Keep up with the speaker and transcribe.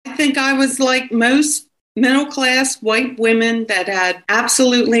think I was like most middle-class white women that had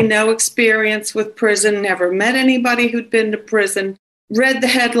absolutely no experience with prison, never met anybody who'd been to prison, read the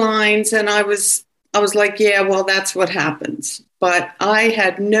headlines, and I was like, yeah, well, that's what happens. But I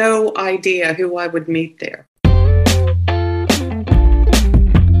had no idea who I would meet there.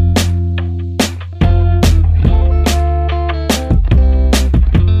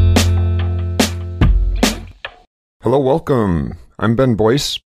 Hello, welcome. I'm Ben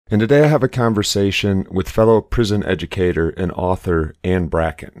Boyce, and today I have a conversation with fellow prison educator and author Anne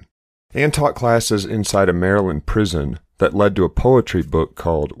Bracken. Anne taught classes inside a Maryland prison that led to a poetry book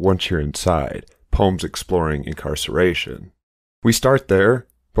called Once You're Inside, Poems Exploring Incarceration. We start there,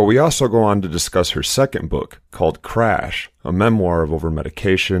 but we also go on to discuss her second book called Crash, a memoir of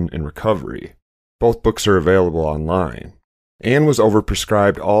overmedication and recovery. Both books are available online. Anne was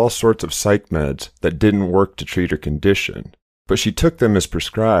overprescribed all sorts of psych meds that didn't work to treat her condition, but she took them as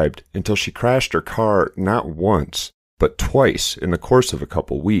prescribed until she crashed her car not once, but twice in the course of a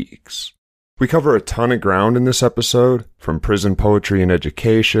couple weeks. We cover a ton of ground in this episode, from prison poetry and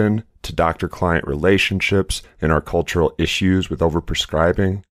education to doctor-client relationships and our cultural issues with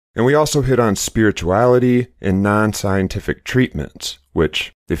overprescribing. And we also hit on spirituality and non-scientific treatments,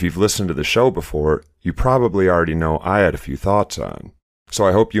 which, if you've listened to the show before, you probably already know I had a few thoughts on. So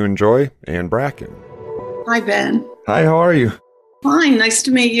I hope you enjoy Anne Bracken. Hi, Ben. Hi, how are you? Fine. Nice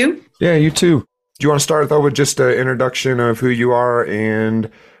to meet you. Yeah, you too. Do you want to start, though, with just an introduction of who you are and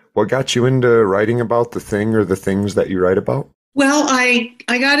what got you into writing about the thing or the things that you write about? Well, I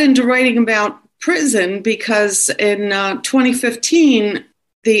got into writing about prison because in 2015,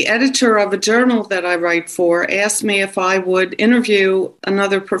 the editor of a journal that I write for asked me if I would interview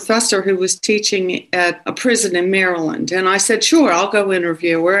another professor who was teaching at a prison in Maryland. And I said, sure, I'll go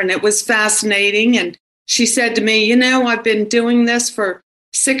interview her. And it was fascinating. And she said to me, I've been doing this for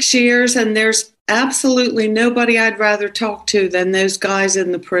 6 years, and there's absolutely nobody I'd rather talk to than those guys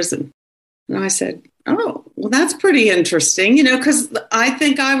in the prison. And I said, oh, well, that's pretty interesting, because I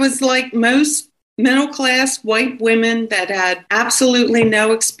think I was like most middle-class white women that had absolutely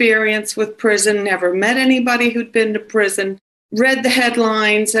no experience with prison, never met anybody who'd been to prison, read the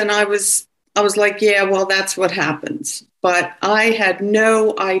headlines, and I was like, yeah, well, that's what happens. But I had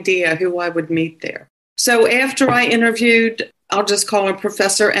no idea who I would meet there. So after I interviewed, I'll just call her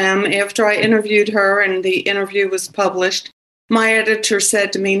Professor M, after I interviewed her and the interview was published, my editor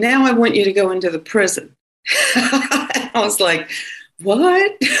said to me, now I want you to go into the prison. I was like,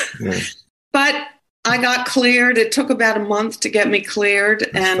 what? Yeah. But I got cleared. It took about a month to get me cleared.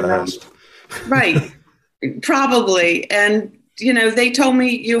 That's fast. Right, probably. And, they told me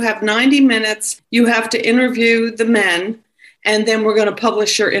you have 90 minutes. You have to interview the men, and then we're going to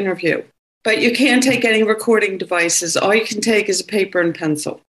publish your interview. But you can't take any recording devices. All you can take is a paper and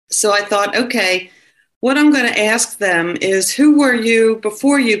pencil. So I thought, okay, what I'm going to ask them is, who were you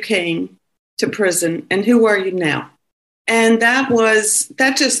before you came to prison, and who are you now? And that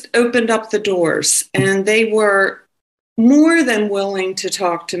just opened up the doors, and they were more than willing to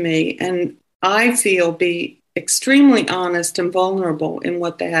talk to me, and I feel be extremely honest and vulnerable in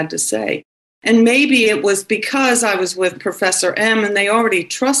what they had to say. And maybe it was because I was with Professor M and they already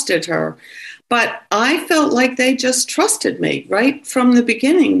trusted her, but I felt like they just trusted me right from the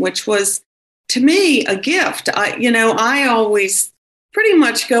beginning, which was, to me, a gift. I always pretty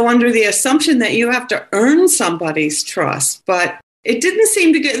much go under the assumption that you have to earn somebody's trust, but it didn't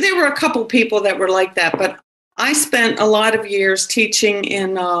seem to get, there were a couple people that were like that, but I spent a lot of years teaching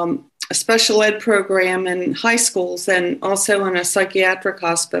in a special ed program in high schools and also in a psychiatric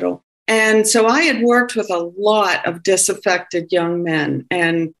hospital. And so I had worked with a lot of disaffected young men.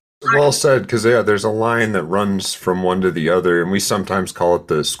 And well said, because there's a line that runs from one to the other, and we sometimes call it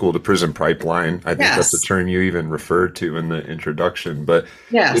the school to prison pipeline. I think that's a term you even referred to in the introduction, but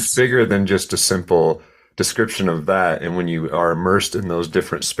it's bigger than just a simple description of that. And when you are immersed in those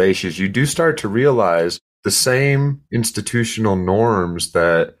different spaces, you do start to realize the same institutional norms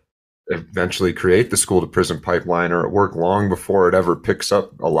that eventually create the school to prison pipeline are at work long before it ever picks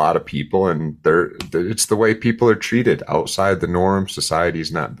up a lot of people. And it's the way people are treated outside the norm. Society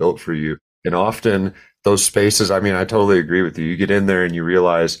is not built for you. And often those spaces, I totally agree with you. You get in there and you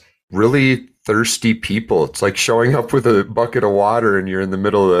realize really thirsty people. It's like showing up with a bucket of water and you're in the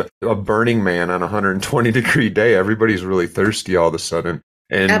middle of a Burning Man on a 120-degree day. Everybody's really thirsty all of a sudden.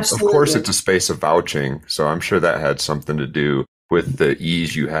 And Absolutely. Of course, it's a space of vouching. So I'm sure that had something to do with the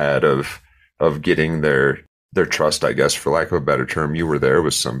ease you had of getting their trust, I guess, for lack of a better term. You were there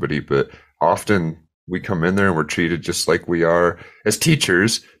with somebody, but often we come in there and we're treated just like we are as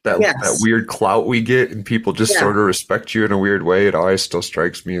teachers, that weird clout we get and people just sort of respect you in a weird way. It always still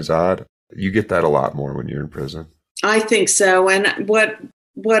strikes me as odd. You get that a lot more when you're in prison. I think so. And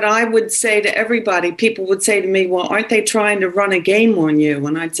what I would say to everybody, people would say to me, well, aren't they trying to run a game on you?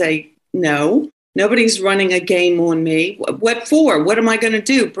 And I'd say, no, nobody's running a game on me. What for? What am I going to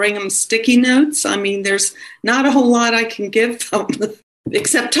do? Bring them sticky notes? I mean, there's not a whole lot I can give them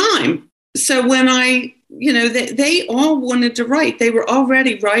except time. So when they all wanted to write. They were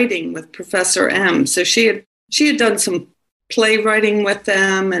already writing with Professor M. So she had done some playwriting with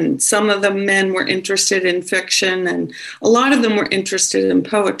them, and some of the men were interested in fiction, and a lot of them were interested in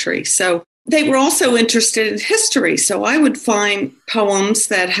poetry. So they were also interested in history. So I would find poems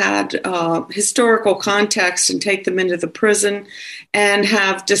that had historical context and take them into the prison and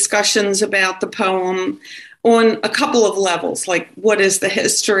have discussions about the poem on a couple of levels, like what is the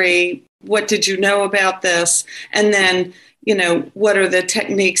history? What did you know about this? And then, what are the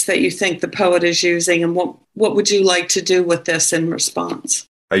techniques that you think the poet is using, and what would you like to do with this in response?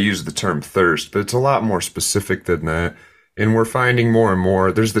 I use the term thirst, but it's a lot more specific than that. And we're finding more and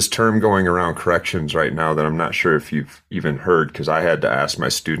more, there's this term going around corrections right now that I'm not sure if you've even heard, because I had to ask my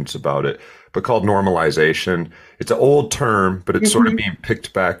students about it, but called normalization. It's an old term, but it's sort of being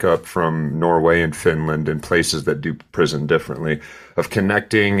picked back up from Norway and Finland and places that do prison differently, of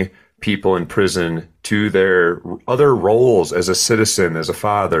connecting people in prison to their other roles as a citizen, as a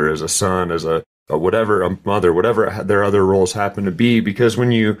father, as a son, as a mother, whatever their other roles happen to be. Because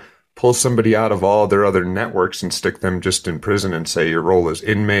when you pull somebody out of all their other networks and stick them just in prison and say your role is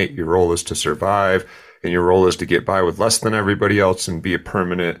inmate, your role is to survive, and your role is to get by with less than everybody else and be a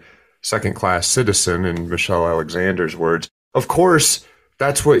permanent second-class citizen, in Michelle Alexander's words, of course,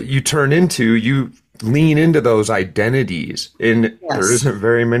 that's what you turn into. You lean into those identities, and there isn't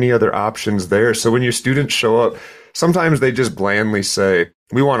very many other options there. So when your students show up, sometimes they just blandly say,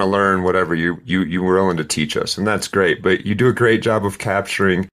 we want to learn whatever you were willing to teach us. And that's great. But you do a great job of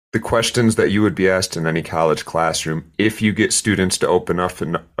capturing the questions that you would be asked in any college classroom if you get students to open up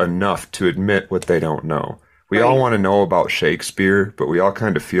enough to admit what they don't know. We all want to know about Shakespeare, but we all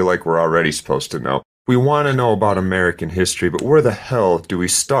kind of feel like we're already supposed to know. We want to know about American history, but where the hell do we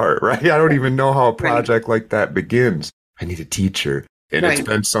start, right? I don't even know how a project like that begins. I need a teacher. And it's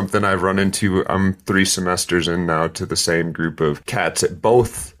been something I've run into. I'm 3 semesters in now to the same group of cats at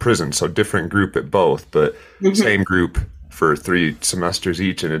both prisons. So different group at both, but same group for 3 semesters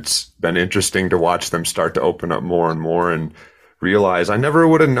each. And it's been interesting to watch them start to open up more and more and realize I never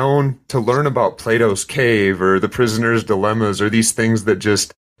would have known to learn about Plato's cave or the prisoner's dilemmas or these things that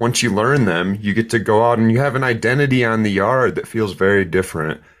just, once you learn them, you get to go out and you have an identity on the yard that feels very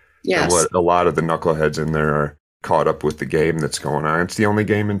different than what a lot of the knuckleheads in there are caught up with the game that's going on. It's the only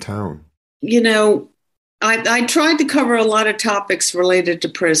game in town. I tried to cover a lot of topics related to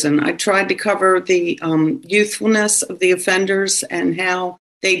prison. I tried to cover the youthfulness of the offenders and how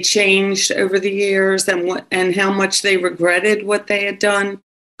they changed over the years and how much they regretted what they had done.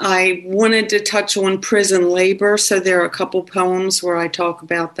 I wanted to touch on prison labor, so there are a couple poems where I talk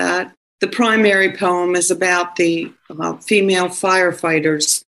about that. The primary poem is about the female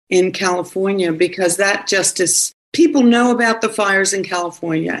firefighters in California, because that just is, people know about the fires in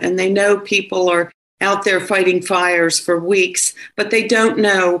California, and they know people are out there fighting fires for weeks, but they don't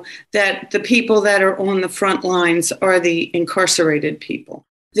know that the people that are on the front lines are the incarcerated people.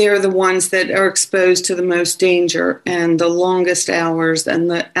 They're the ones that are exposed to the most danger and the longest hours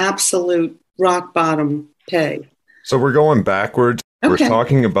and the absolute rock bottom pay. So we're going backwards. Okay. We're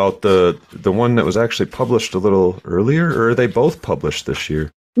talking about the one that was actually published a little earlier, or are they both published this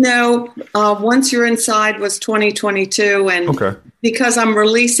year? No, Once You're Inside was 2022, and because I'm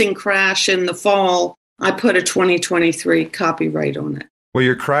releasing Crash in the fall, I put a 2023 copyright on it. Well,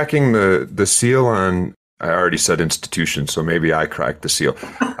 you're cracking the seal on, I already said institution, so maybe I cracked the seal,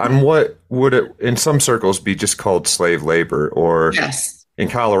 on what would it, in some circles, be just called slave labor, or in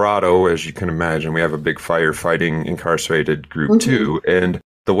Colorado, as you can imagine, we have a big firefighting incarcerated group too, and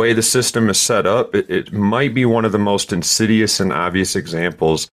the way the system is set up, it might be one of the most insidious and obvious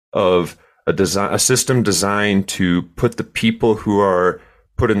examples of a system designed to put the people who are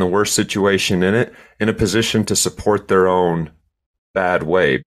put in the worst situation in a position to support their own bad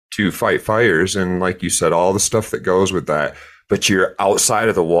way, to fight fires. And like you said, all the stuff that goes with that. But you're outside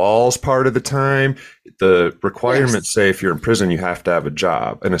of the walls part of the time. The requirements say if you're in prison, you have to have a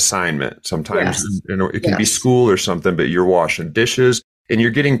job, an assignment. Sometimes it can be school or something, but you're washing dishes. And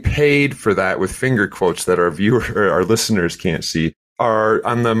you're getting paid for that with finger quotes that our listeners can't see. are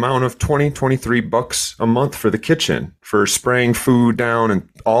on the amount of 23 bucks a month for the kitchen, for spraying food down and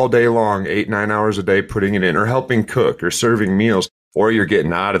all day long, 8-9 hours a day, putting it in, or helping cook or serving meals. Or you're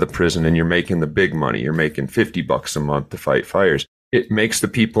getting out of the prison and you're making the big money. You're making 50 bucks a month to fight fires. It makes the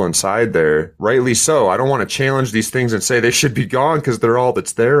people inside there, rightly so. I don't want to challenge these things and say they should be gone because they're all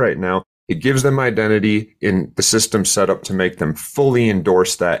that's there right now. It gives them identity in the system set up to make them fully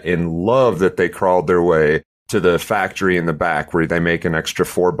endorse that and love that they crawled their way to the factory in the back where they make an extra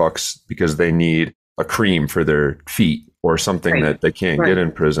 $4 because they need a cream for their feet or something that they can't get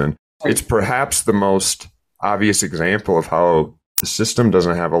in prison. It's perhaps the most obvious example of how the system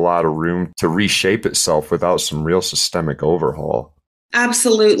doesn't have a lot of room to reshape itself without some real systemic overhaul.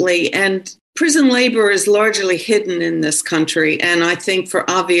 Absolutely. And prison labor is largely hidden in this country. And I think for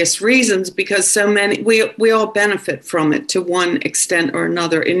obvious reasons, because so many, we all benefit from it to one extent or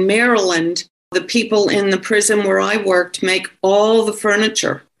another. In Maryland, the people in the prison where I worked make all the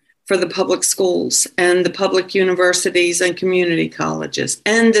furniture for the public schools and the public universities and community colleges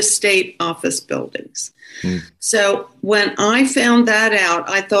and the state office buildings. So when I found that out,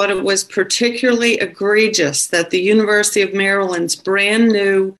 I thought it was particularly egregious that the University of Maryland's brand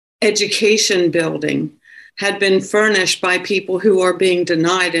new education building had been furnished by people who are being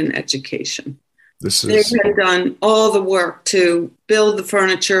denied an education. They had done all the work to build the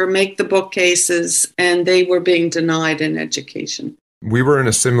furniture, make the bookcases, and they were being denied an education. We were in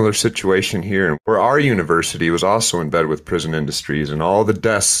a similar situation here where our university was also in bed with prison industries, and all the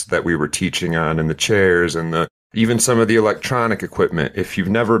desks that we were teaching on and the chairs and even some of the electronic equipment. If you've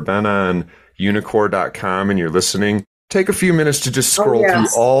never been on unicore.com and you're listening, take a few minutes to just scroll through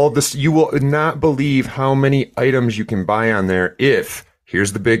all this. You will not believe how many items you can buy on there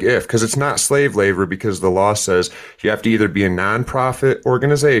here's the big if, because it's not slave labor, because the law says you have to either be a nonprofit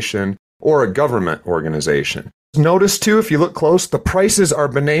organization or a government organization. Notice, too, if you look close, the prices are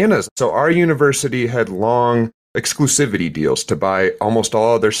bananas. So our university had long exclusivity deals to buy almost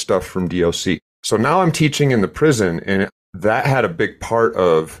all of their stuff from DOC. So now I'm teaching in the prison, and that had a big part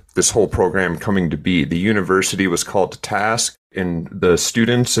of this whole program coming to be. The university was called to task, and the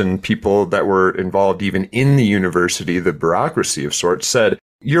students and people that were involved even in the university, the bureaucracy of sorts, said,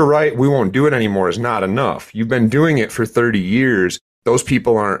 you're right, we won't do it anymore is not enough. You've been doing it for 30 years. Those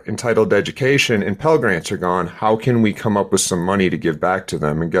people aren't entitled to education and Pell Grants are gone. How can we come up with some money to give back to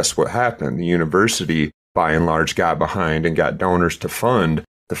them? And guess what happened? The university, by and large, got behind and got donors to fund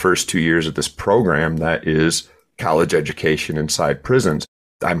the first 2 years of this program that is college education inside prisons.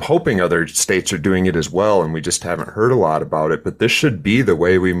 I'm hoping other states are doing it as well, and we just haven't heard a lot about it. But this should be the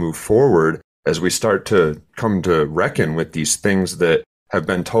way we move forward as we start to come to reckon with these things that have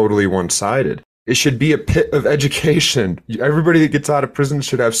been totally one-sided. It should be a pit of education. Everybody that gets out of prison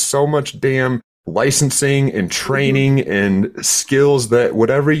should have so much damn licensing and training and skills that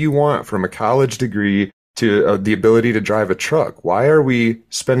whatever you want, from a college degree to the ability to drive a truck. Why are we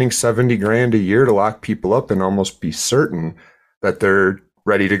spending 70 grand a year to lock people up and almost be certain that they're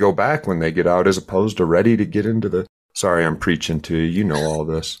ready to go back when they get out, as opposed to ready to get into the... Sorry, I'm preaching to you. You know all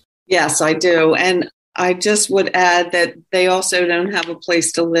this. Yes, I do. And I just would add that they also don't have a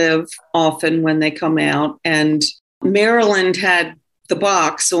place to live often when they come out. And Maryland had the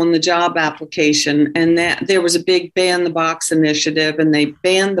box on the job application, and that there was a big ban the box initiative, and they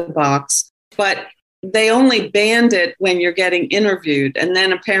banned the box, but they only banned it when you're getting interviewed. And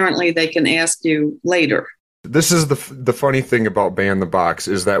then apparently they can ask you later. This is the funny thing about ban the box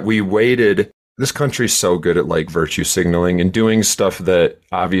is that we waited. This country's so good at like virtue signaling and doing stuff that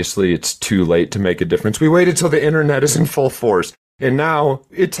obviously it's too late to make a difference. We waited till the internet is in full force. And now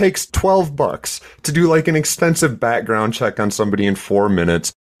it takes $12 to do like an extensive background check on somebody in 4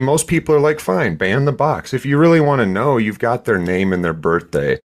 minutes. Most people are like, fine, ban the box. If you really want to know, you've got their name and their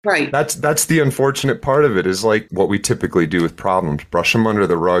birthday. Right. That's the unfortunate part of it, is like what we typically do with problems. Brush them under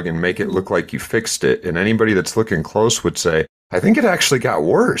the rug and make it look like you fixed it. And anybody that's looking close would say, I think it actually got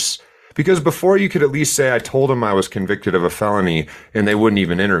worse. Because before you could at least say, I told them I was convicted of a felony, and they wouldn't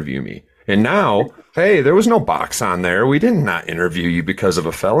even interview me. And now, hey, there was no box on there. We did not interview you because of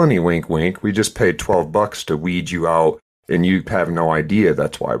a felony, wink, wink. We just paid $12 to weed you out, and you have no idea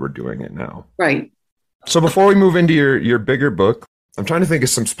that's why we're doing it now. Right. So before we move into your bigger book, I'm trying to think of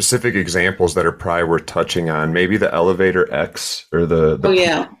some specific examples that are probably worth touching on. Maybe the elevator X or the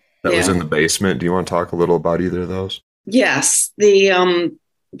was in the basement. Do you want to talk a little about either of those? Yes.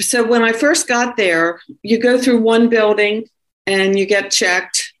 So when I first got there, you go through one building and you get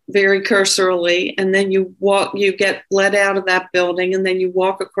checked very cursorily, and then you get let out of that building, and then you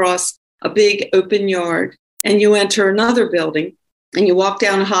walk across a big open yard and you enter another building, and you walk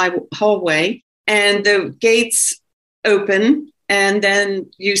down a hallway, and the gates open And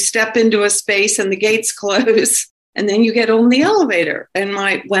then you step into a space and the gates close. And then you get on the elevator. And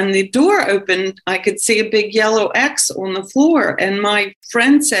when the door opened, I could see a big yellow X on the floor. And my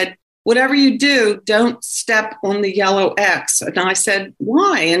friend said, whatever you do, don't step on the yellow X. And I said,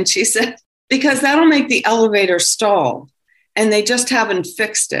 why? And she said, because that'll make the elevator stall. And they just haven't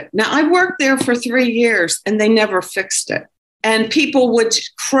fixed it. Now, I worked there for 3 years and they never fixed it. And people would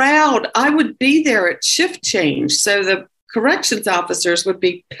crowd. I would be there at shift change. So the corrections officers would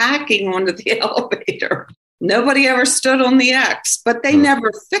be packing onto the elevator. Nobody ever stood on the X, but they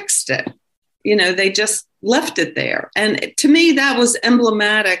never fixed it. They just left it there. And to me, that was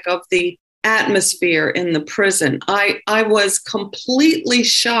emblematic of the atmosphere in the prison. I was completely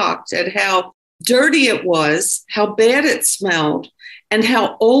shocked at how dirty it was, how bad it smelled, and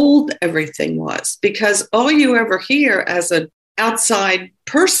how old everything was. Because all you ever hear as an outside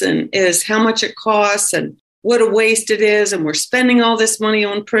person is how much it costs and what a waste it is, and we're spending all this money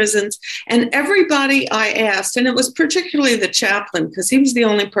on prisons. And everybody I asked, and it was particularly the chaplain, because he was the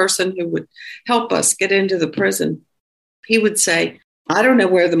only person who would help us get into the prison. He would say, I don't know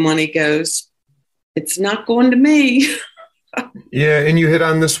where the money goes. It's not going to me. Yeah, and you hit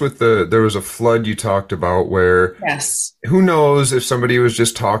on this with there was a flood you talked about where, yes, who knows if somebody was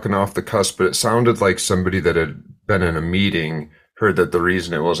just talking off the cusp, but it sounded like somebody that had been in a meeting heard that the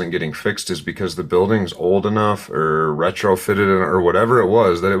reason it wasn't getting fixed is because the building's old enough or retrofitted or whatever it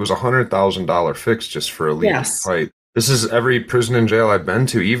was, that it was $100,000 fix just for a leaking pipe. This is every prison and jail I've been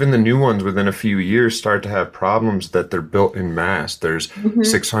to. Even the new ones within a few years start to have problems that they're built in mass. There's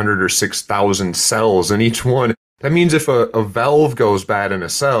 600 or 6,000 cells in each one. That means if a valve goes bad in a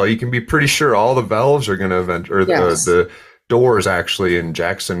cell, you can be pretty sure all the valves are going to the doors actually in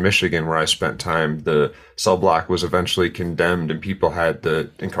Jackson, Michigan, where I spent time, the cell block was eventually condemned and the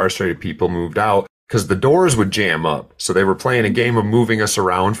incarcerated people moved out because the doors would jam up. So they were playing a game of moving us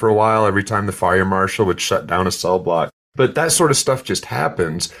around for a while every time the fire marshal would shut down a cell block. But that sort of stuff just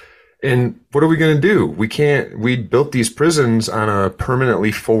happens. And what are we going to do? We built these prisons on a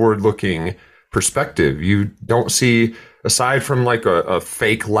permanently forward-looking perspective. You don't see, aside from like a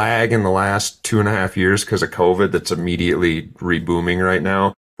fake lag in the last 2.5 years because of COVID that's immediately rebooming right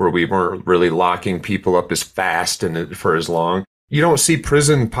now, where we weren't really locking people up as fast and for as long. You don't see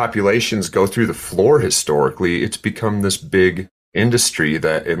prison populations go through the floor historically. It's become this big industry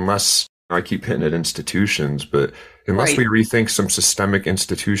that unless, I keep hitting at institutions, but unless we rethink some systemic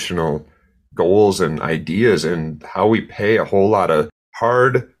institutional goals and ideas and how we pay a whole lot of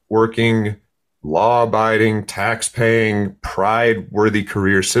hard-working, law-abiding, tax-paying, pride-worthy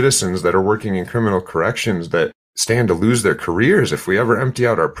career citizens that are working in criminal corrections that stand to lose their careers if we ever empty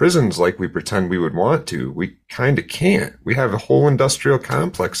out our prisons like we pretend we would want to. We kind of can't. We have a whole industrial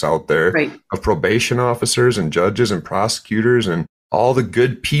complex out there of probation officers and judges and prosecutors and all the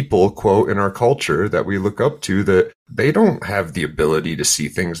good people, quote, in our culture that we look up to, that they don't have the ability to see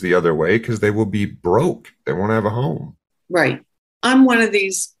things the other way because they will be broke. They won't have a home. Right. I'm one of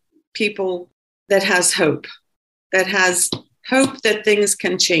these people that has hope that things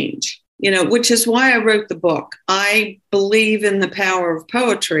can change, which is why I wrote the book. I believe in the power of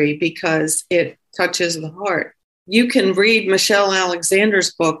poetry because it touches the heart. You can read Michelle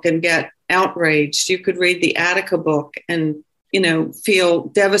Alexander's book and get outraged. You could read the Attica book and, feel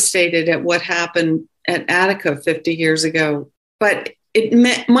devastated at what happened at Attica 50 years ago. But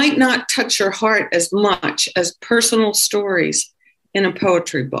it might not touch your heart as much as personal stories in a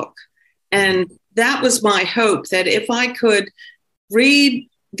poetry book. And that was my hope, that if I could read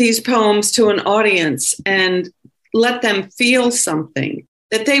these poems to an audience and let them feel something,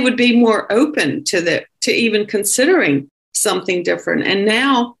 that they would be more open to even considering something different. And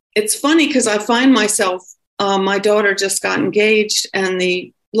now it's funny because I find myself, my daughter just got engaged and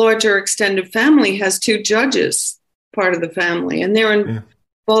the larger extended family has 2 judges, part of the family, and they're in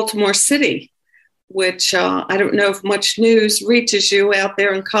Baltimore City, which I don't know if much news reaches you out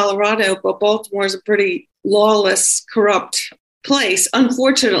there in Colorado, but Baltimore is a pretty lawless, corrupt place,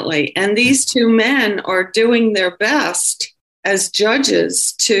 unfortunately. And these 2 men are doing their best as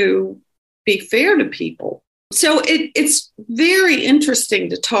judges to be fair to people. So it's very interesting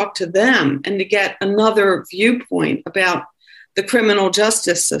to talk to them and to get another viewpoint about the criminal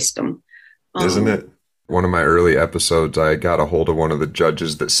justice system. Isn't it? One of my early episodes, I got a hold of one of the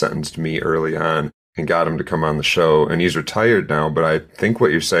judges that sentenced me early on and got him to come on the show. And he's retired now, but I think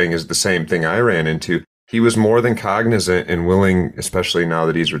what you're saying is the same thing I ran into. He was more than cognizant and willing, especially now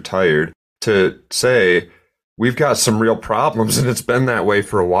that he's retired, to say, we've got some real problems and it's been that way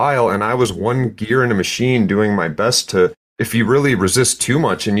for a while. And I was one gear in a machine doing my best to, if you really resist too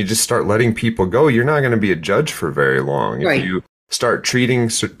much and you just start letting people go, you're not going to be a judge for very long. Right. If you start treating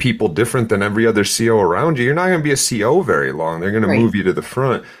people different than every other CO around you, you're not going to be a CO very long. They're going to move you to the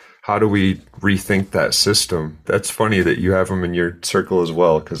front. How do we rethink that system? That's funny that you have them in your circle as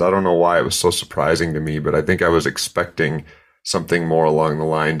well, because I don't know why it was so surprising to me, but I think I was expecting something more along the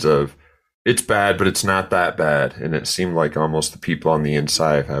lines of, it's bad, but it's not that bad. And it seemed like almost the people on the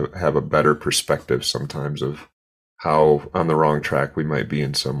inside have a better perspective sometimes of how on the wrong track we might be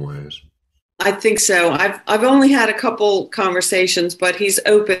in some ways. I think so. I've only had a couple conversations, but he's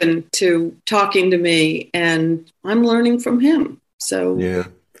open to talking to me and I'm learning from him. So yeah.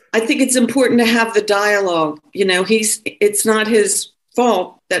 I think it's important to have the dialogue. You know, it's not his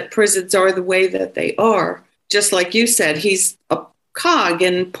fault that prisons are the way that they are. Just like you said, he's a cog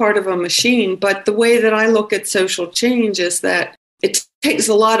and part of a machine. But the way that I look at social change is that it takes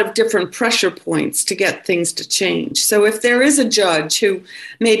a lot of different pressure points to get things to change. So if there is a judge who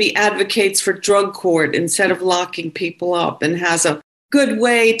maybe advocates for drug court instead of locking people up and has a good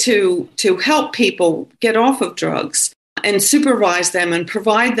way to help people get off of drugs and supervise them and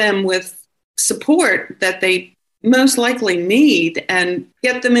provide them with support that they most likely need and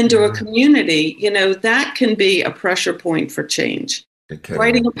get them into a community, you know, that can be a pressure point for change. Okay.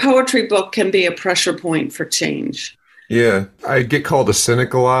 Writing a poetry book can be a pressure point for change. Yeah, I get called a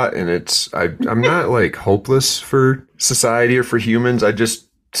cynic a lot, and I'm not like hopeless for society or for humans. I just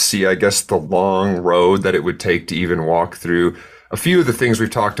see, I guess, the long road that it would take to even walk through a few of the things we've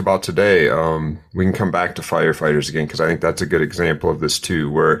talked about today. We can come back to firefighters again, because I think that's a good example of this too,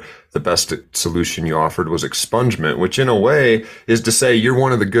 where the best solution you offered was expungement, which in a way is to say, you're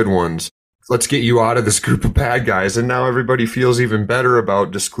one of the good ones. Let's get you out of this group of bad guys. And now everybody feels even better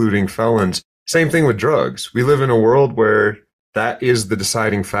about discluding felons. Same thing with drugs. We live in a world where that is the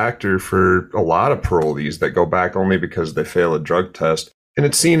deciding factor for a lot of parolees that go back only because they fail a drug test. And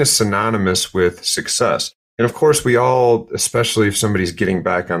it's seen as synonymous with success. And of course, we all, especially if somebody's getting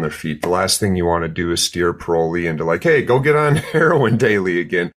back on their feet, the last thing you want to do is steer a parolee into like, hey, go get on heroin daily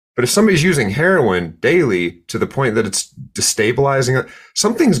again. But if somebody's using heroin daily to the point that it's destabilizing,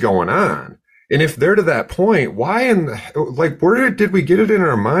 something's going on. And if they're to that point, why where did we get it in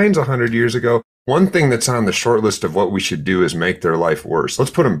our minds 100 years ago? One thing that's on the short list of what we should do is make their life worse.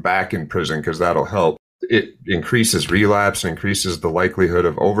 Let's put them back in prison because that'll help. It increases relapse, increases the likelihood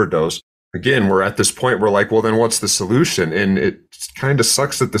of overdose. Again, we're at this point where like, well, then what's the solution? And it kind of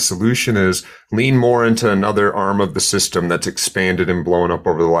sucks that the solution is lean more into another arm of the system that's expanded and blown up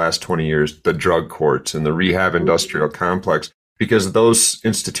over the last 20 years, the drug courts and the rehab industrial complex. Because those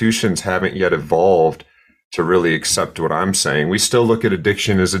institutions haven't yet evolved to really accept what I'm saying. We still look at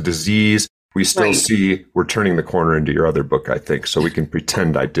addiction as a disease. We still see, we're turning the corner into your other book, I think, so we can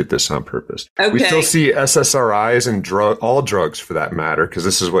pretend I did this on purpose. Okay. We still see SSRIs and all drugs for that matter, because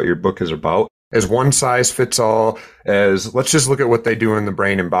this is what your book is about, as one size fits all, as let's just look at what they do in the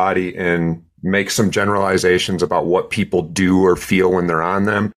brain and body and make some generalizations about what people do or feel when they're on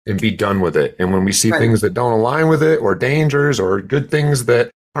them and be done with it. And when we see things that don't align with it or dangers or good things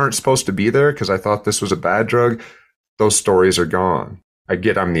that aren't supposed to be there, because I thought this was a bad drug, those stories are gone. I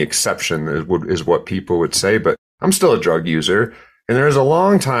get I'm the exception is what people would say, but I'm still a drug user. And there was a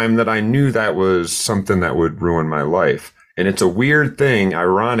long time that I knew that was something that would ruin my life. And it's a weird thing,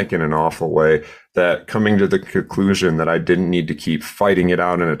 ironic in an awful way, that coming to the conclusion that I didn't need to keep fighting it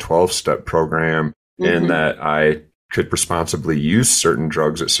out in a 12-step program and that I could responsibly use certain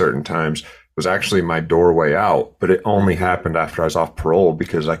drugs at certain times was actually my doorway out. But it only happened after I was off parole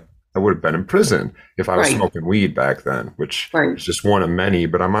because I would have been in prison if I was smoking weed back then, which is just one of many.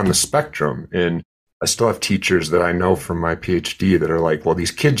 But I'm on the spectrum. And I still have teachers that I know from my PhD that are like, well,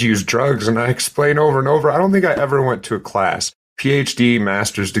 these kids use drugs. And I explain over and over, I don't think I ever went to a class, PhD,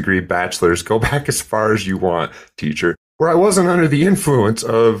 master's degree, bachelor's, go back as far as you want, teacher, where I wasn't under the influence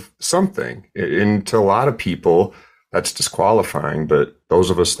of something. And to a lot of people, that's disqualifying. But those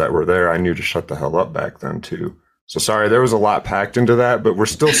of us that were there, I knew to shut the hell up back then too. So sorry, there was a lot packed into that, but we're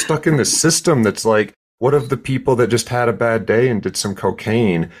still stuck in this system that's like, what of the people that just had a bad day and did some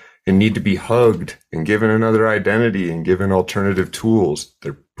cocaine and need to be hugged and given another identity and given alternative tools?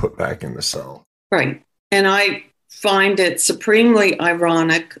 They're put back in the cell. Right. And I find it supremely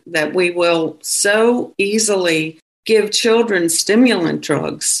ironic that we will so easily give children stimulant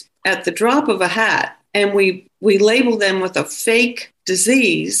drugs at the drop of a hat, and we label them with a fake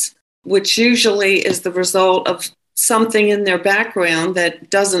disease, which usually is the result of something in their background that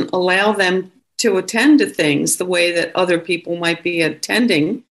doesn't allow them to attend to things the way that other people might be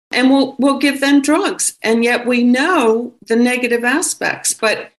attending. And we'll give them drugs. And yet we know the negative aspects.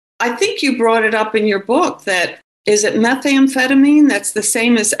 But I think you brought it up in your book that, is it methamphetamine that's the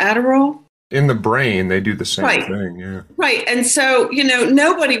same as Adderall? in the brain, they do the same Right. thing. Yeah. Right. And so,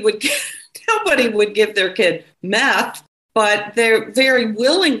 nobody would nobody would give their kid meth, but they very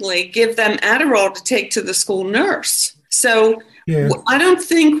willingly give them Adderall to take to the school nurse. So Yeah. I don't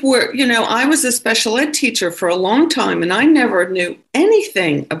think I was a special ed teacher for a long time, and I never knew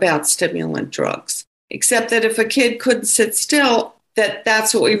anything about stimulant drugs, except that if a kid couldn't sit still,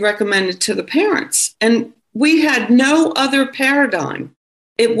 that's what we recommended to the parents. And we had no other paradigm.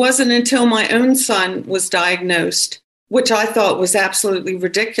 It wasn't until my own son was diagnosed, which I thought was absolutely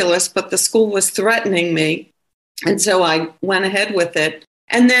ridiculous, but the school was threatening me. And so I went ahead with it.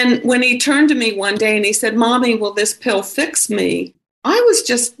 And then when he turned to me one day and he said, "Mommy, will this pill fix me?" I was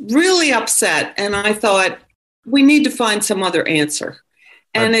just really upset. And I thought, we need to find some other answer.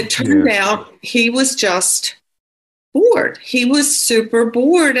 And it turned out he was just bored. He was super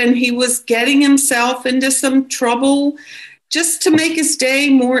bored, and he was getting himself into some trouble just to make his day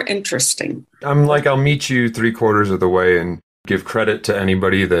more interesting. I'm like, I'll meet you 3/4 of the way and give credit to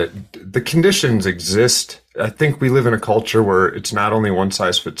anybody that the conditions exist. I think we live in a culture where it's not only one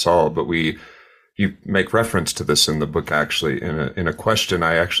size fits all, but you make reference to this in the book, actually, in a question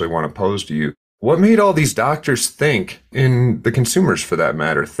I actually want to pose to you. What made all these doctors think, and the consumers for that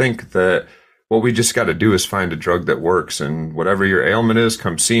matter, think that what we just got to do is find a drug that works, and whatever your ailment is,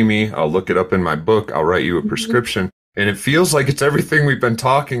 come see me. I'll look it up in my book. I'll write you a prescription. And it feels like it's everything we've been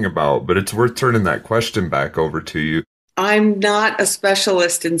talking about, but it's worth turning that question back over to you. I'm not a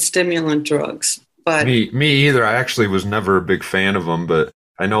specialist in stimulant drugs, but Me either. I actually was never a big fan of them, but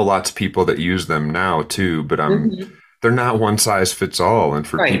I know lots of people that use them now too, but they're not one size fits all. And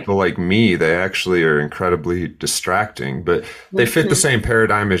for people like me, they actually are incredibly distracting, but they fit the same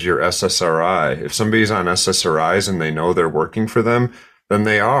paradigm as your SSRI. If somebody's on SSRIs and they know they're working for them, then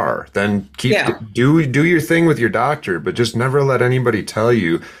they are. Then do your thing with your doctor, but just never let anybody tell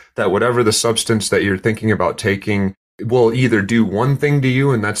you that whatever the substance that you're thinking about taking will either do one thing to you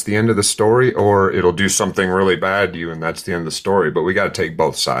and that's the end of the story, or it'll do something really bad to you and that's the end of the story. But we got to take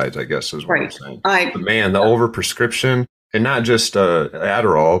both sides, I guess, is what I'm saying. But man, the overprescription, and not just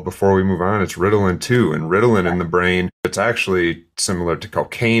Adderall, before we move on, it's Ritalin too. And Ritalin in the brain, it's actually similar to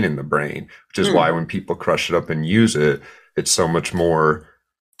cocaine in the brain, which is why when people crush it up and use it, it's so much more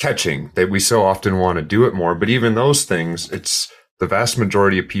catching, that we so often want to do it more. But even those things, it's the vast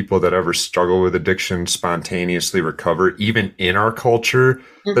majority of people that ever struggle with addiction spontaneously recover, even in our culture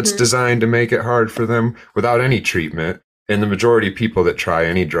that's designed to make it hard for them without any treatment. And the majority of people that try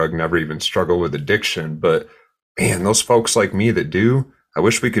any drug never even struggle with addiction. But man, those folks like me that do, I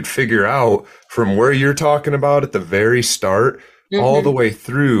wish we could figure out from where you're talking about at the very start all the way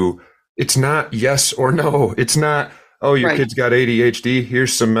through. It's not yes or no. It's not, oh, your kid's got ADHD,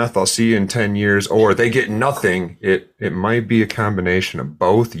 here's some meth, I'll see you in 10 years, or they get nothing. It might be a combination of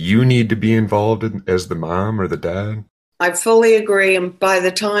both. You need to be involved as the mom or the dad. I fully agree. And by the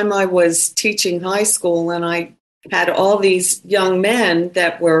time I was teaching high school and I had all these young men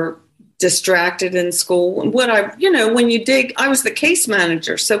that were distracted in school, and when you dig, I was the case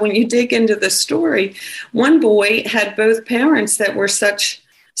manager. So when you dig into the story, one boy had both parents that were such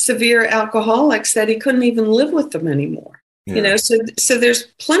severe alcoholics that he couldn't even live with them anymore. So there's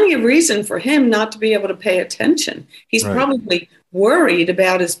plenty of reason for him not to be able to pay attention. He's probably worried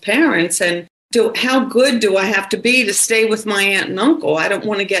about his parents and how good do I have to be to stay with my aunt and uncle? I don't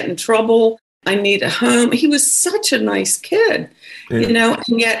want to get in trouble. I need a home. He was such a nice kid, and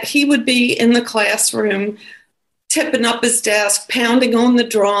yet he would be in the classroom tipping up his desk, pounding on the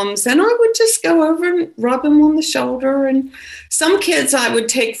drums, and I would just go over and rub him on the shoulder. And some kids I would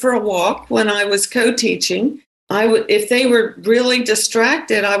take for a walk when I was co-teaching. If they were really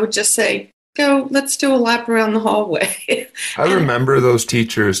distracted, I would just say, "Go, let's do a lap around the hallway." I remember those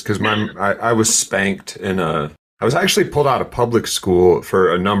teachers because I was spanked I was actually pulled out of public school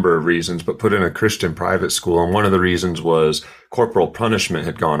for a number of reasons, but put in a Christian private school. And one of the reasons was corporal punishment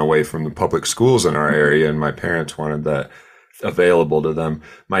had gone away from the public schools in our area, and my parents wanted that available to them.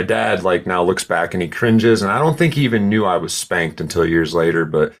 My dad now looks back and he cringes, and I don't think he even knew I was spanked until years later,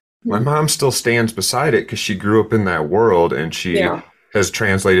 but my mom still stands beside it because she grew up in that world, and she has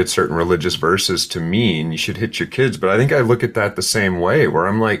translated certain religious verses to mean you should hit your kids. But I think I look at that the same way, where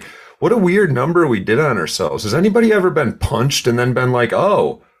I'm like, what a weird number we did on ourselves. Has anybody ever been punched and then been like,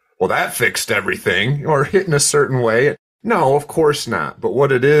 oh, well, that fixed everything, or hit in a certain way? No, of course not. But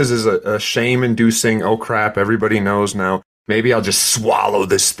what it is a shame-inducing, oh, crap, everybody knows now. Maybe I'll just swallow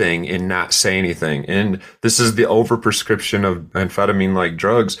this thing and not say anything. And this is the overprescription of amphetamine-like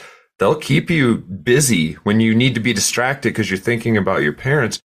drugs. They'll keep you busy when you need to be distracted because you're thinking about your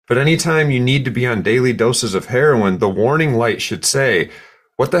parents. But anytime you need to be on daily doses of heroin, the warning light should say,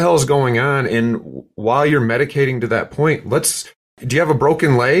 what the hell is going on? And while you're medicating to that point, do you have a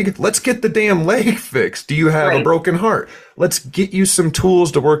broken leg? Let's get the damn leg fixed. Do you have a broken heart? Let's get you some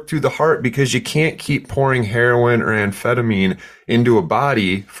tools to work through the heart, because you can't keep pouring heroin or amphetamine into a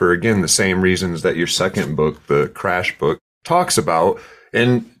body for, again, the same reasons that your second book, the Crash book, talks about.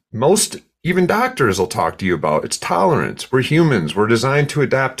 And most, even doctors will talk to you about, it's tolerance. We're humans. We're designed to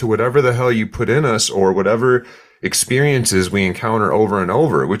adapt to whatever the hell you put in us, or whatever experiences we encounter over and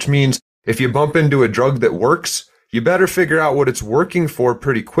over, which means if you bump into a drug that works, you better figure out what it's working for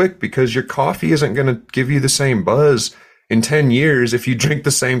pretty quick, because your coffee isn't going to give you the same buzz in 10 years if you drink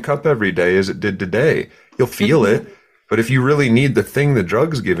the same cup every day as it did today. You'll feel it. But if you really need the thing the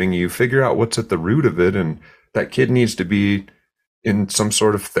drug's giving you, figure out what's at the root of it. And that kid needs to be in some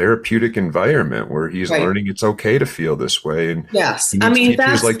sort of therapeutic environment where he's learning it's okay to feel this way. And yes, I mean,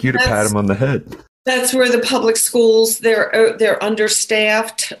 teachers like you to pat him on the head. That's where the public schools, they're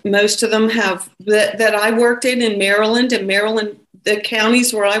understaffed. Most of them have, that I worked in Maryland. In Maryland, the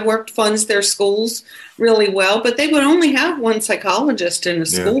counties where I worked funds their schools really well, but they would only have one psychologist in a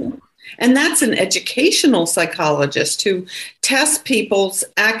school. And that's an educational psychologist who tests people's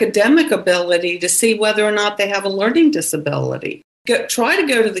academic ability to see whether or not they have a learning disability. Try to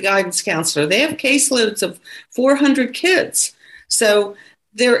go to the guidance counselor. They have caseloads of 400 kids. So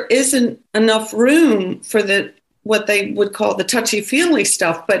there isn't enough room for what they would call the touchy-feely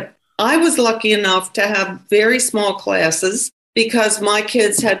stuff. But I was lucky enough to have very small classes because my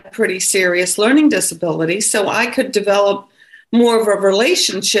kids had pretty serious learning disabilities. So I could develop more of a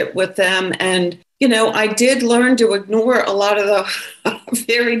relationship with them. And, I did learn to ignore a lot of the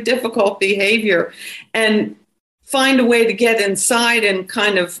very difficult behavior and find a way to get inside and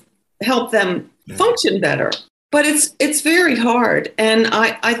kind of help them function better. But it's very hard. And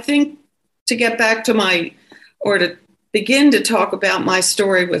I think, to get back to to begin to talk about my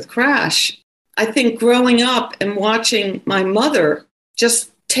story with Crash, I think growing up and watching my mother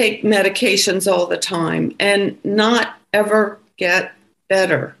just take medications all the time and not ever get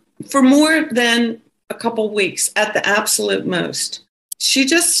better for more than a couple weeks at the absolute most. She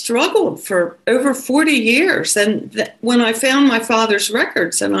just struggled for over 40 years. And when I found my father's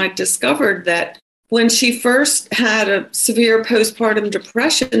records and I discovered that when she first had a severe postpartum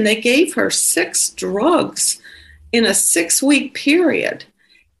depression, they gave her 6 drugs in a 6-week period.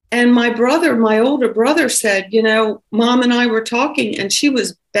 And my older brother said, Mom and I were talking and she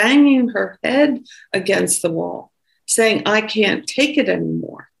was banging her head against the wall, saying, I can't take it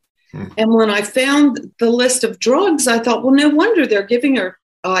anymore. And when I found the list of drugs, I thought, well, no wonder they're giving her,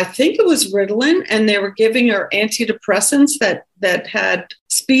 I think it was Ritalin, and they were giving her antidepressants that had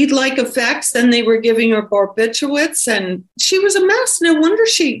speed-like effects. Then they were giving her barbiturates, and she was a mess. No wonder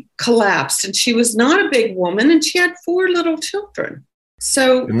she collapsed. And she was not a big woman, and she had 4 little children.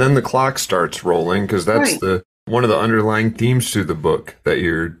 So, and then the clock starts rolling, because that's one of the underlying themes to the book that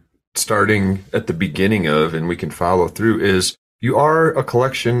you're starting at the beginning of, and we can follow through, is you are a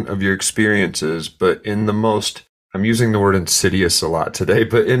collection of your experiences, but in the most, I'm using the word insidious a lot today,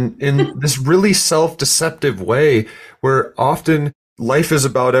 but in this really self-deceptive way, where often life is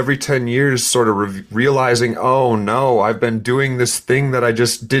about every 10 years sort of realizing, oh no, I've been doing this thing that I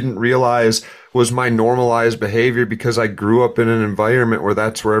just didn't realize was my normalized behavior because I grew up in an environment where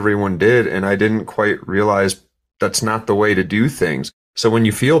that's where everyone did, and I didn't quite realize that's not the way to do things. So when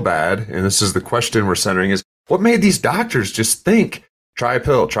you feel bad, and this is the question we're centering, is what made these doctors just think, try a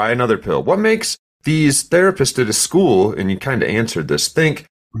pill, try another pill? What makes these therapists at a school, and you kind of answered this, think,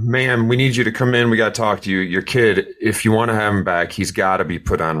 ma'am, we need you to come in, we got to talk to you. Your kid, if you want to have him back, he's got to be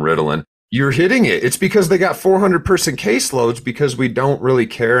put on Ritalin. You're hitting it. It's because they got 400-person caseloads, because we don't really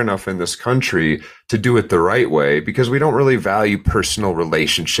care enough in this country to do it the right way, because we don't really value personal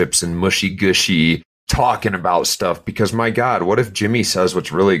relationships and mushy-gushy talking about stuff. Because my God, what if Jimmy says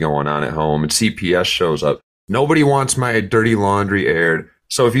what's really going on at home and CPS shows up? Nobody wants my dirty laundry aired.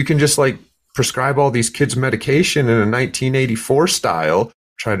 So if you can just prescribe all these kids medication in a 1984 style,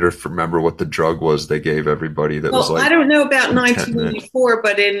 trying to remember what the drug was they gave everybody that was I don't know about 1984,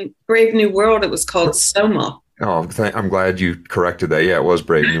 but in Brave New World, it was called Soma. Oh, I'm glad you corrected that. Yeah, it was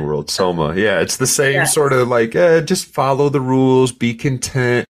Brave New World, Soma. Yeah, it's the same sort of just follow the rules, be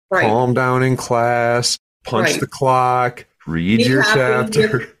content, calm down in class, punch the clock, read your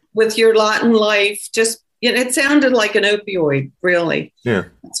chapter. With your lot in life, just, it sounded like an opioid, really. Yeah.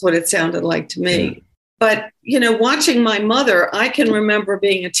 That's what it sounded like to me. Yeah. But, watching my mother, I can remember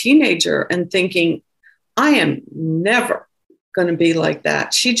being a teenager and thinking, I am never going to be like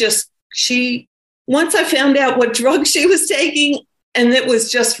that. Once I found out what drug she was taking, And it was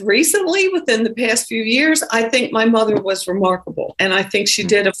just recently, within the past few years, I think my mother was remarkable. And I think she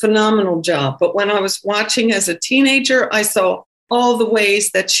did a phenomenal job. But when I was watching as a teenager, I saw all the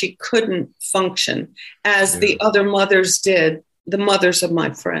ways that she couldn't function as the other mothers did, the mothers of my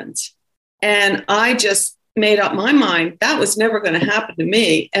friends. And I just made up my mind that was never going to happen to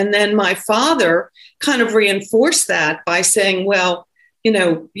me. And then my father kind of reinforced that by saying, well, you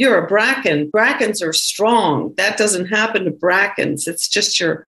know, you're a Bracken. Brackens are strong. That doesn't happen to Brackens. It's just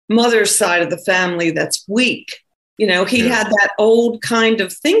your mother's side of the family that's weak. You know, he had that old kind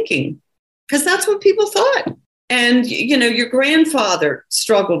of thinking because that's what people thought. And, you know, your grandfather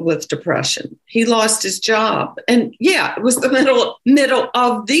struggled with depression. He lost his job. And it was the middle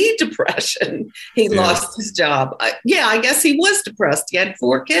of the depression. He lost his job. I guess he was depressed. He had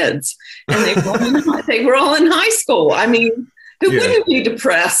 4 kids and they were all in high school. I mean, who wouldn't be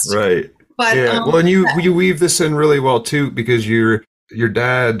depressed? Right. But, well, and you weave this in really well, too, because your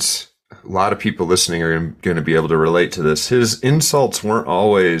dad's, a lot of people listening are going to be able to relate to this. His insults weren't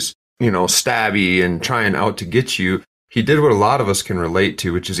always, you know, stabby and trying out to get you. He did what a lot of us can relate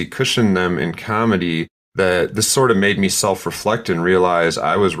to, which is he cushioned them in comedy. That this sort of made me self-reflect and realize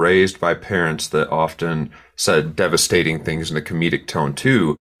I was raised by parents that often said devastating things in a comedic tone,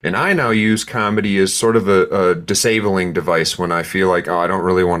 too. And I now use comedy as sort of a disabling device when I feel like, oh, I don't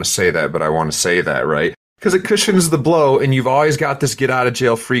really want to say that, but I want to say that, right? Because it cushions the blow, and you've always got this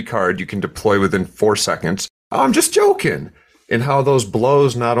get-out-of-jail-free card you can deploy within 4 seconds. Oh, I'm just joking. And how those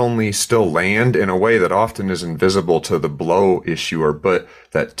blows not only still land in a way that often is invisible to the blow issuer, but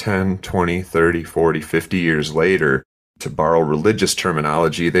that 10, 20, 30, 40, 50 years later, to borrow religious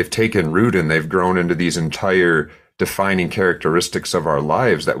terminology, they've taken root and they've grown into these entire defining characteristics of our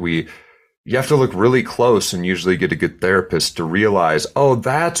lives that you have to look really close and usually get a good therapist to realize, oh,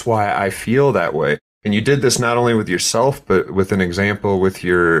 that's why I feel that way. And you did this not only with yourself, but with an example with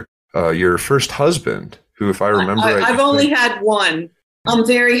your first husband, who, if I remember right, I've only had one. I'm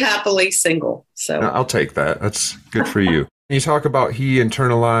very happily single. So I'll take that. That's good for you. You talk about he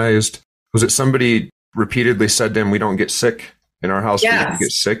internalized, was it somebody repeatedly said to him, we don't get sick in our house, we don't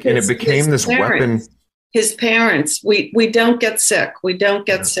get sick. And it became this weapon. His parents, we don't get sick. We don't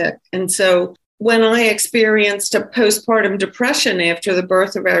get sick. And so when I experienced a postpartum depression after the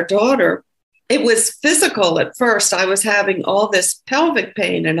birth of our daughter, it was physical at first. I was having all this pelvic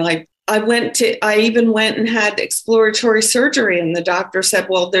pain, and I even went and had exploratory surgery, and the doctor said,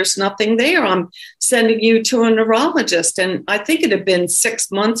 well, there's nothing there. I'm sending you to a neurologist. And I think it had been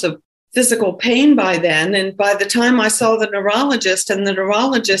 6 months of physical pain by then. And by the time I saw the neurologist and the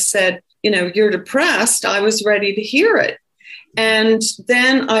neurologist said, you know, you're depressed, I was ready to hear it. And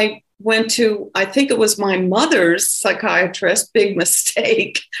then I went to, I think it was my mother's psychiatrist, big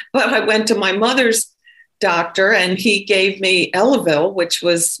mistake, but I went to my mother's doctor and he gave me Elavil, which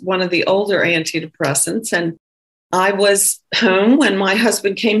was one of the older antidepressants. And I was home when my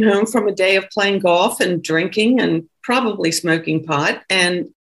husband came home from a day of playing golf and drinking and probably smoking pot. And,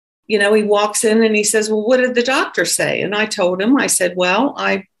 you know, he walks in and he says, well, what did the doctor say? And I told him, I said, well,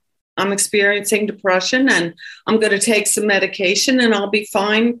 I'm experiencing depression and I'm going to take some medication and I'll be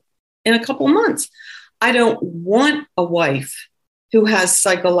fine in a couple of months. I don't want a wife who has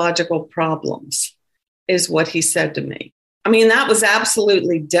psychological problems, is what he said to me. I mean, that was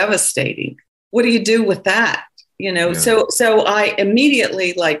absolutely devastating. What do you do with that? You know, so I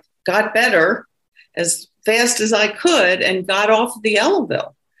immediately got better as fast as I could and got off the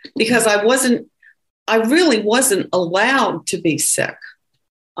Elavil because I really wasn't allowed to be sick.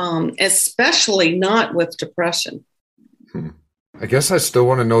 Especially not with depression. I guess I still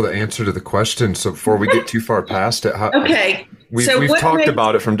want to know the answer to the question. So before we get too far past it, we've talked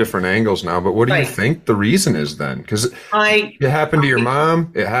about it from different angles now, but what do you think the reason is then? Because it happened to your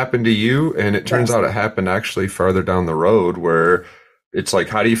mom, it happened to you, and it turns out it happened actually farther down the road where it's like,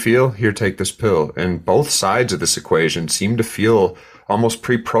 how do you feel? Here, take this pill. And both sides of this equation seem to feel almost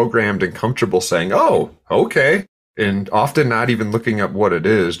pre-programmed and comfortable saying, oh, okay. And often not even looking up what it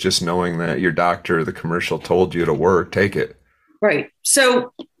is, just knowing that your doctor or the commercial told you to work, take it. Right.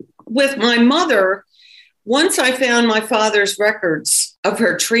 So with my mother, once I found my father's records of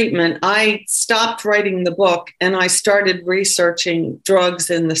her treatment, I stopped writing the book and I started researching drugs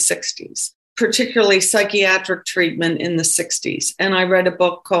in the 60s, particularly psychiatric treatment in the 60s. And I read a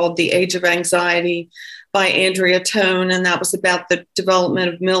book called The Age of Anxiety by Andrea Tone, and that was about the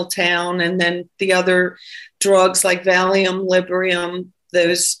development of Milltown and then the other drugs like Valium, Librium,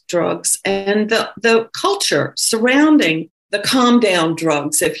 those drugs, and the culture surrounding the calm down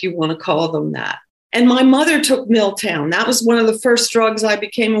drugs, if you want to call them that. And my mother took Milltown. That was one of the first drugs I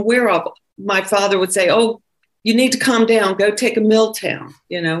became aware of. My father would say, oh, you need to calm down, go take a Milltown,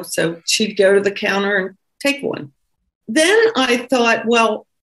 So she'd go to the counter and take one. Then I thought, well,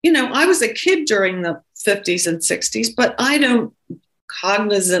 I was a kid during the 50s and 60s, but I don't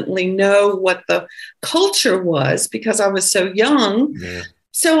cognizantly know what the culture was because I was so young. Yeah.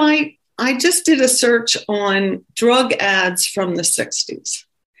 So I just did a search on drug ads from the 60s.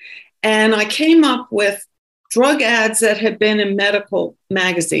 And I came up with drug ads that had been in medical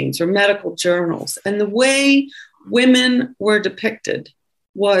magazines or medical journals. And the way women were depicted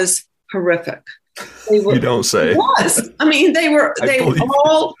was horrific. You don't say. It was. I mean, they were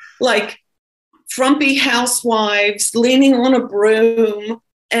all like frumpy housewives leaning on a broom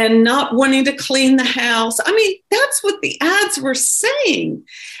and not wanting to clean the house. I mean, that's what the ads were saying.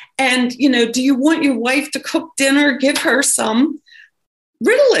 And, do you want your wife to cook dinner? Give her some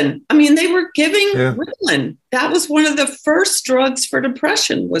Ritalin. I mean, they were giving Ritalin. That was one of the first drugs for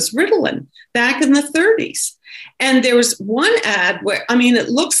depression was Ritalin back in the 30s. And there was one ad where, it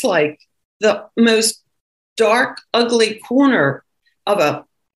looks like the most dark, ugly corner of a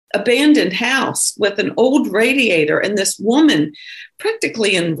abandoned house with an old radiator and this woman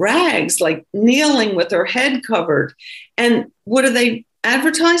practically in rags, like kneeling with her head covered. And what are they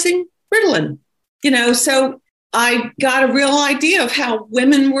advertising? Ritalin. So I got a real idea of how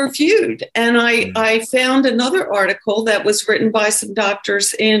women were viewed. And I found another article that was written by some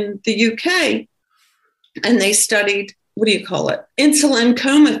doctors in the UK, and they studied, insulin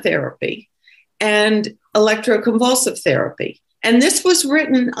coma therapy and electroconvulsive therapy. And this was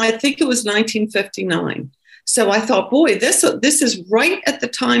written, I think it was 1959. So I thought, boy, this is right at the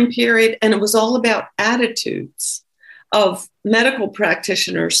time period. And it was all about attitudes of medical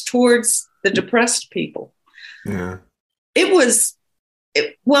practitioners towards the depressed people. Yeah.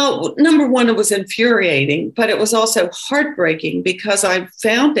 Number one, it was infuriating, but it was also heartbreaking because I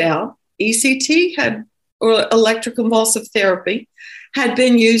found out ECT or electroconvulsive therapy had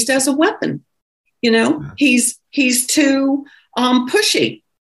been used as a weapon. He's too pushy.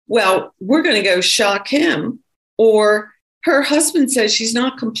 Well, we're going to go shock him. Or her husband says she's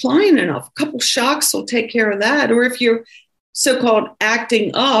not compliant enough. A couple shocks will take care of that. Or if you're so-called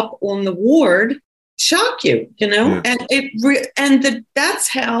acting up on the ward, shock you, yeah. And that's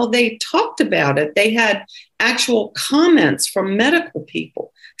how they talked about it. They had actual comments from medical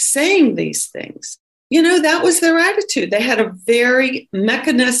people saying these things. That was their attitude. They had a very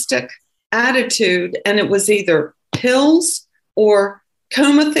mechanistic attitude, and it was either pills or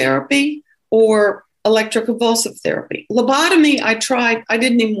coma therapy or electroconvulsive therapy. Lobotomy, I tried. I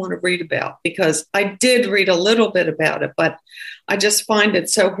didn't even want to read about because I did read a little bit about it, but I just find it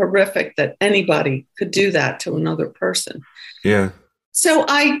so horrific that anybody could do that to another person. Yeah. So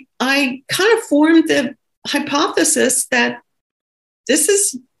I kind of formed the hypothesis that this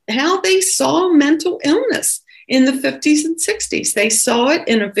is how they saw mental illness in the 50s and 60s. They saw it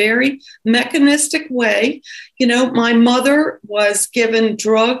in a very mechanistic way. My mother was given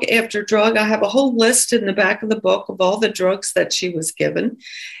drug after drug. I have a whole list in the back of the book of all the drugs that she was given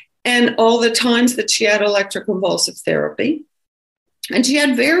and all the times that she had electroconvulsive therapy. And she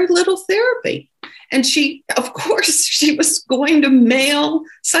had very little therapy. And she was going to male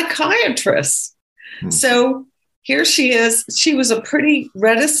psychiatrists. So here she is. She was a pretty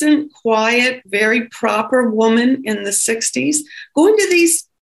reticent, quiet, very proper woman in the 60s, going to these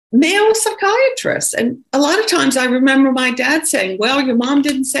male psychiatrists. And a lot of times I remember my dad saying, well, your mom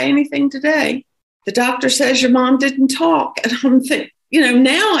didn't say anything today. The doctor says your mom didn't talk. And I'm thinking,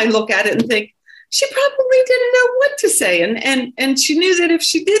 now I look at it and think, she probably didn't know what to say. And she knew that if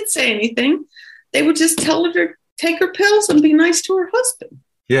she did say anything, they would just tell her to take her pills and be nice to her husband.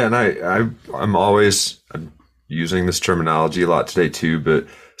 Yeah, and I'm always using this terminology a lot today too, but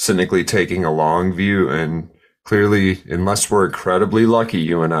cynically taking a long view. And clearly, unless we're incredibly lucky,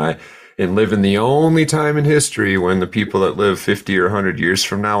 you and I, and live in the only time in history when the people that live 50 or 100 years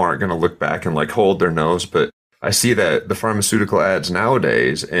from now aren't going to look back and like hold their nose. But I see that the pharmaceutical ads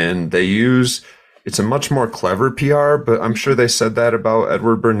nowadays, and it's a much more clever PR, but I'm sure they said that about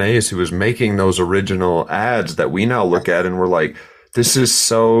Edward Bernays, who was making those original ads that we now look at and we're like, this is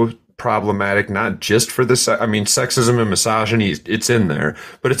so problematic, not just for sexism and misogyny, it's in there,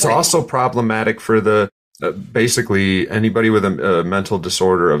 but it's also problematic for the basically anybody with a mental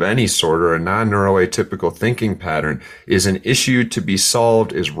disorder of any sort or a non-neuroatypical thinking pattern is an issue to be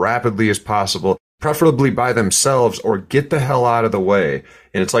solved as rapidly as possible, preferably by themselves, or get the hell out of the way.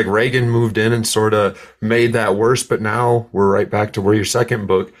 And it's like Reagan moved in and sort of made that worse, but now we're right back to where your second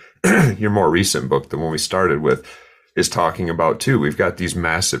book, your more recent book, the one we started with, is talking about too. We've got these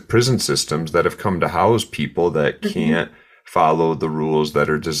massive prison systems that have come to house people that can't follow the rules that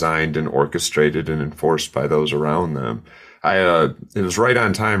are designed and orchestrated and enforced by those around them. It was right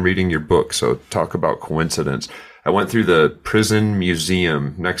on time reading your book, so talk about coincidence. I went through the prison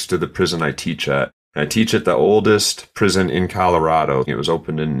museum next to the prison I teach at. I teach at the oldest prison in Colorado. It was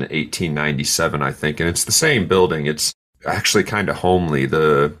opened in 1897, I think, and it's the same building. It's actually kind of homely.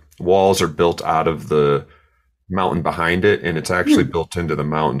 The walls are built out of the mountain behind it, and it's actually built into the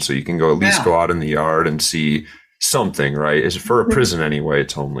mountain, so you can go at least go out in the yard and see something, right? It's for a prison anyway,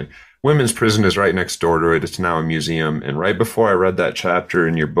 it's homely. Women's prison is right next door to it. It's now a museum. And right before I read that chapter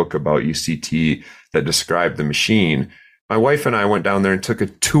in your book about UCT that described the machine, my wife and I went down there and took a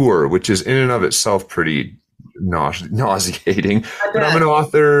tour, which is in and of itself pretty nauseating. But I'm an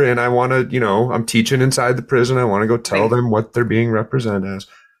author and I want to, I'm teaching inside the prison. I want to go tell them what they're being represented as.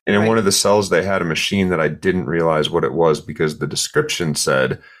 And in one of the cells, they had a machine that I didn't realize what it was because the description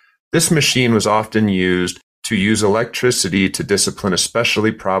said, this machine was often used to use electricity to discipline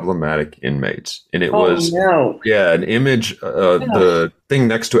especially problematic inmates. And it was, an image, the thing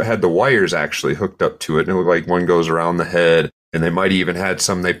next to it had the wires actually hooked up to it. And it looked like one goes around the head, and they might even had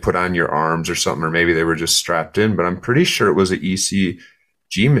some they put on your arms or something, or maybe they were just strapped in, but I'm pretty sure it was an ECG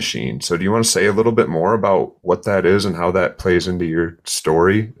machine. So do you want to say a little bit more about what that is and how that plays into your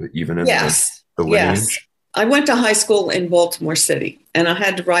story, even in the lineage? Yes. I went to high school in Baltimore City, and I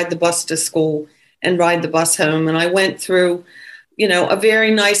had to ride the bus to school and ride the bus home. And I went through, a very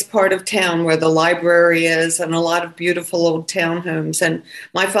nice part of town where the library is and a lot of beautiful old townhomes. And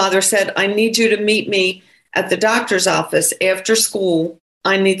my father said, I need you to meet me at the doctor's office after school.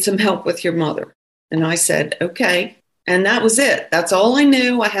 I need some help with your mother. And I said, okay. And that was it. That's all I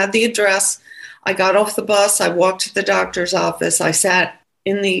knew. I had the address. I got off the bus. I walked to the doctor's office. I sat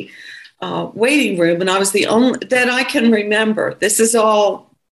in the waiting room, and I was the only that I can remember. This is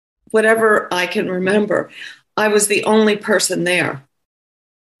all whatever I can remember. I was the only person there.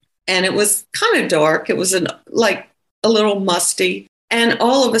 And it was kind of dark. It was like a little musty. And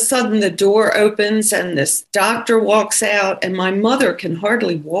all of a sudden the door opens and this doctor walks out, and my mother can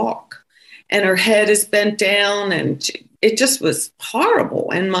hardly walk. And her head is bent down, and it just was horrible.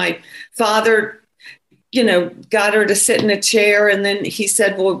 And my father, got her to sit in a chair. And then he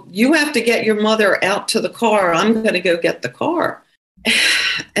said, well, you have to get your mother out to the car. I'm going to go get the car.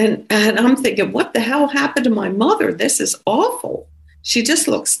 And I'm thinking, what the hell happened to my mother? This is awful. She just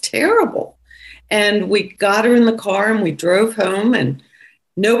looks terrible. And we got her in the car and we drove home, and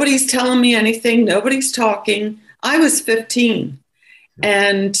nobody's telling me anything. Nobody's talking. I was 15.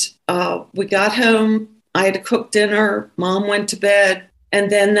 And we got home. I had to cook dinner. Mom went to bed. And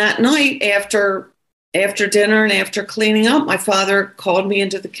then that night after dinner and after cleaning up, my father called me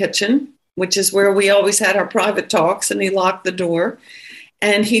into the kitchen, which is where we always had our private talks, and he locked the door.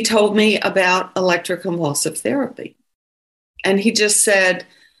 And he told me about electroconvulsive therapy. And he just said,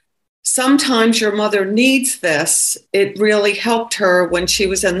 sometimes your mother needs this. It really helped her when she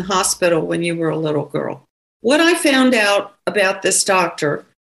was in the hospital when you were a little girl. What I found out about this doctor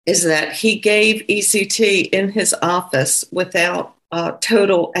is that he gave ECT in his office without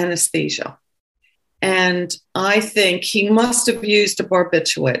total anesthesia. And I think he must have used a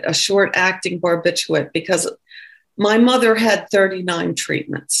barbiturate, a short-acting barbiturate, because my mother had 39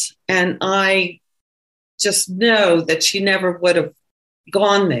 treatments. And I just know that she never would have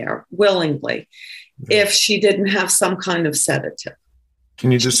gone there willingly if she didn't have some kind of sedative.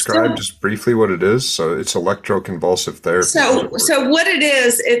 Can you describe just briefly what it is? So it's electroconvulsive therapy. So what it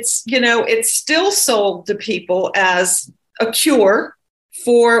is, it's still sold to people as a cure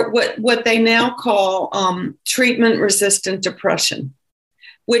for what they now call treatment-resistant depression,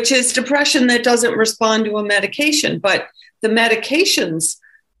 which is depression that doesn't respond to a medication. But the medications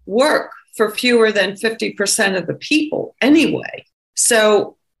work for fewer than 50% of the people anyway.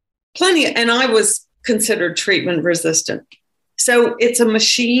 So and I was considered treatment-resistant. So it's a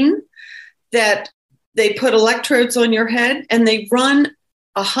machine that they put electrodes on your head, and they run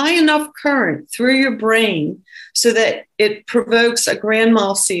a high enough current through your brain so that it provokes a grand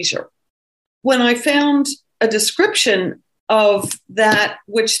mal seizure. When I found a description of that,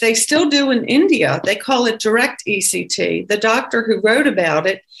 which they still do in India, they call it direct ECT. The doctor who wrote about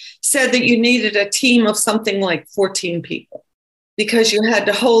it said that you needed a team of something like 14 people because you had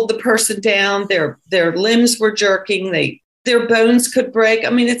to hold the person down. Their limbs were jerking. Their bones could break. I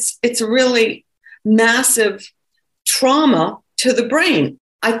mean, it's a really massive trauma to the brain.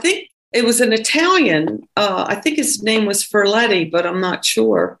 I think it was an Italian, I think his name was Ferletti, but I'm not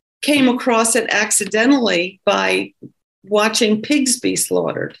sure, came across it accidentally by watching pigs be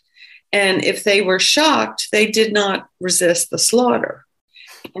slaughtered. And if they were shocked, they did not resist the slaughter.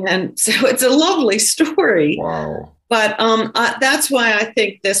 And so it's a lovely story. Wow. But that's why I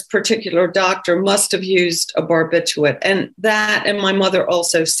think this particular doctor must have used a barbiturate. And my mother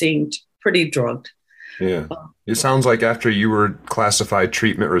also seemed pretty drugged. Yeah. It sounds like after you were classified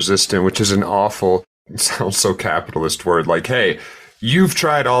treatment resistant, which is it sounds so capitalist word, like, hey, you've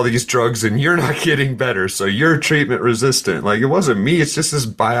tried all these drugs and you're not getting better, so you're treatment resistant. Like, it wasn't me. It's just this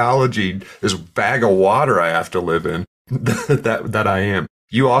biology, this bag of water I have to live in that I am.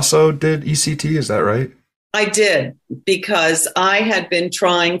 You also did ECT, is that right? I did, because I had been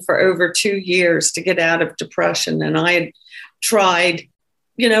trying for over 2 years to get out of depression. And I had tried,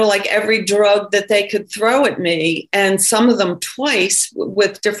 like every drug that they could throw at me, and some of them twice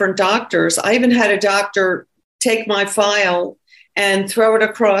with different doctors. I even had a doctor take my file and throw it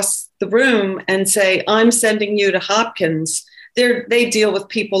across the room and say, I'm sending you to Hopkins. They deal with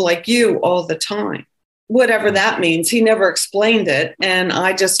people like you all the time. Whatever that means. He never explained it. And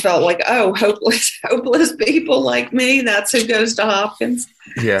I just felt like, oh, hopeless people like me. That's who goes to Hopkins.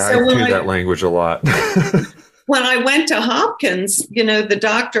 Yeah, so I hear that language a lot. When I went to Hopkins, the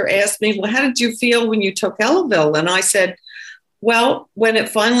doctor asked me, well, how did you feel when you took Elavil? And I said, well, when it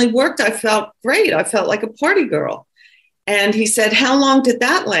finally worked, I felt great. I felt like a party girl. And he said, how long did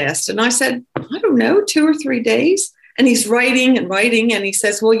that last? And I said, I don't know, 2 or 3 days. And he's writing and writing. And he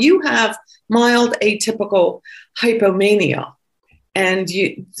says, well, you have mild atypical hypomania. And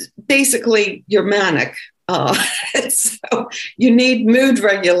you're manic. So you need mood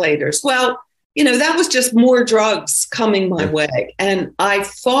regulators. Well, that was just more drugs coming my way. And I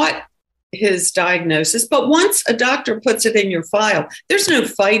fought his diagnosis. But once a doctor puts it in your file, there's no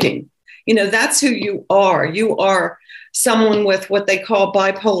fighting. That's who you are. You are someone with what they call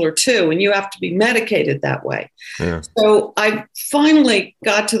bipolar 2, and you have to be medicated that way. Yeah. So I finally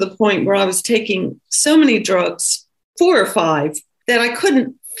got to the point where I was taking so many drugs, 4 or 5, that I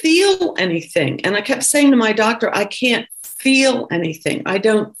couldn't feel anything. And I kept saying to my doctor, I can't feel anything. I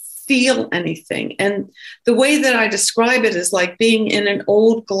don't feel anything. And the way that I describe it is like being in an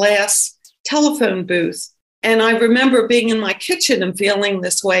old glass telephone booth. And I remember being in my kitchen and feeling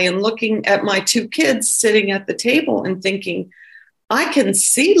this way and looking at my 2 kids sitting at the table and thinking, I can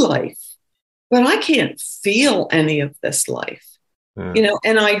see life, but I can't feel any of this life. Yeah.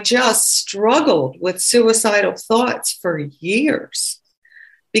 And I just struggled with suicidal thoughts for years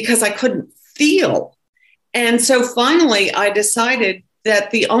because I couldn't feel. And so finally I decided that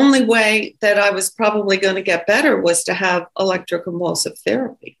the only way that I was probably going to get better was to have electroconvulsive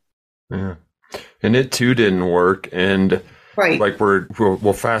therapy. Yeah. And it too didn't work. And right. Like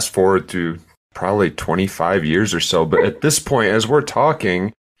we'll fast forward to probably 25 years or so. But at this point, as we're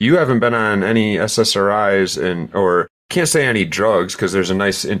talking, you haven't been on any SSRIs or can't say any drugs because there's a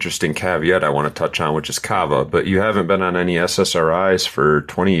nice, interesting caveat I want to touch on, which is kava. But you haven't been on any SSRIs for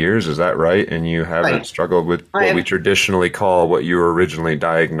 20 years. Is that right? And you haven't struggled with what we traditionally call what you were originally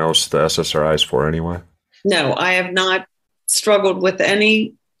diagnosed the SSRIs for anyway? No, I have not struggled with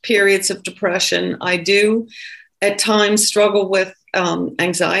any periods of depression. I do at times struggle with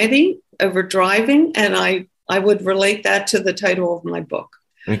anxiety over driving, and I would relate that to the title of my book.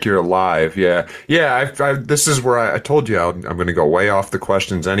 I think you're alive. Yeah. This is where I told you I'm going to go way off the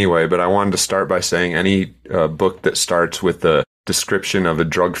questions anyway, but I wanted to start by saying any book that starts with the description of a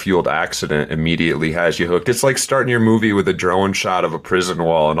drug-fueled accident immediately has you hooked. It's like starting your movie with a drone shot of a prison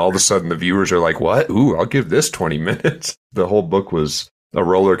wall, and all of a sudden the viewers are like, what? Ooh, I'll give this 20 minutes. The whole book was a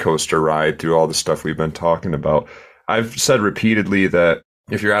roller coaster ride through all the stuff we've been talking about. I've said repeatedly that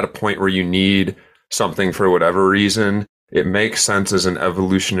if you're at a point where you need something for whatever reason, it makes sense as an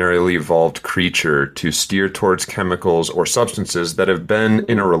evolutionarily evolved creature to steer towards chemicals or substances that have been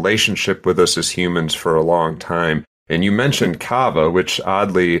in a relationship with us as humans for a long time. And you mentioned kava, which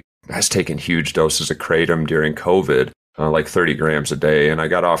oddly has taken huge doses of kratom during COVID, like 30 grams a day. And I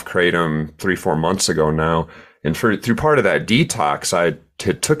got off kratom 3-4 months ago now. And through part of that detox, I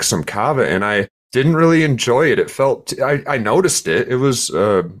took some kava and I didn't really enjoy it. It felt, I noticed it. It was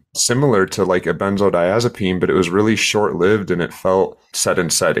similar to like a benzodiazepine, but it was really short-lived and it felt set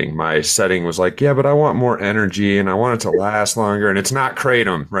and setting. My setting was like, yeah, but I want more energy and I want it to last longer. And it's not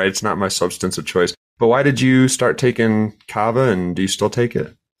kratom, right? It's not my substance of choice. But why did you start taking kava, and do you still take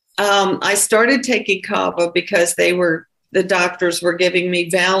it? I started taking kava because the doctors were giving me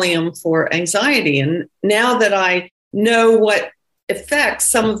Valium for anxiety. And now that I know what effects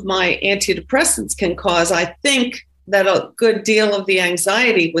some of my antidepressants can cause, I think that a good deal of the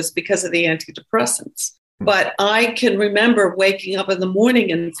anxiety was because of the antidepressants. But I can remember waking up in the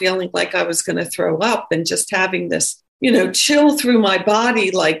morning and feeling like I was going to throw up and just having this, chill through my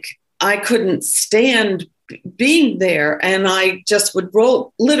body, like I couldn't stand being there. And I just would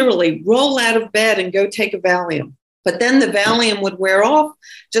literally roll out of bed and go take a Valium. But then the Valium would wear off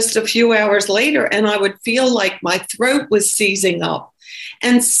just a few hours later, and I would feel like my throat was seizing up.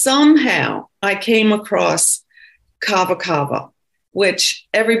 And somehow I came across Kava Kava, which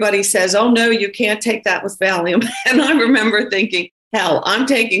everybody says, oh, no, you can't take that with Valium. And I remember thinking, hell, I'm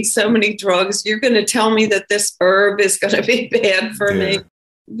taking so many drugs. You're going to tell me that this herb is going to be bad for me.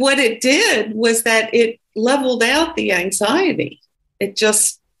 What it did was that it leveled out the anxiety. It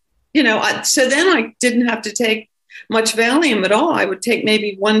just, so then I didn't have to take much Valium at all. I would take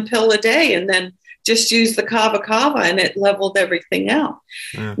maybe one pill a day and then just use the Kava Kava, and it leveled everything out.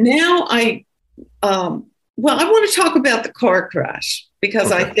 Yeah. Now I want to talk about the car crash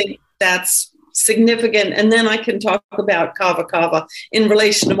because I think that's significant. And then I can talk about Kava Kava in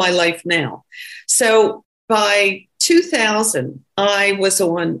relation to my life now. So by 2000, I was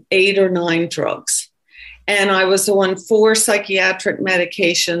on 8 or 9 drugs. And I was on 4 psychiatric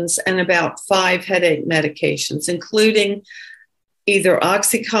medications and about 5 headache medications, including either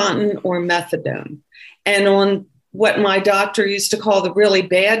OxyContin or methadone. And on what my doctor used to call the really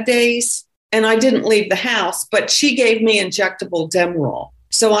bad days, and I didn't leave the house, but she gave me injectable Demerol.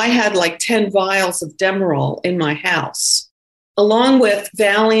 So I had like 10 vials of Demerol in my house, along with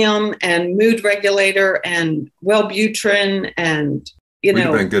Valium and mood regulator and Wellbutrin and, We've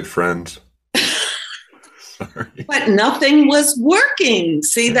been good friends. Sorry. But nothing was working.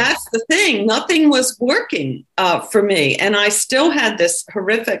 See, that's the thing. Nothing was working for me. And I still had this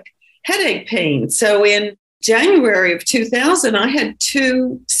horrific headache pain. So in January of 2000, I had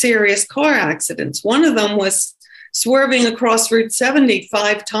 2 serious car accidents. One of them was swerving across Route 70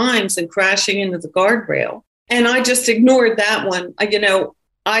 5 times and crashing into the guardrail. And I just ignored that one.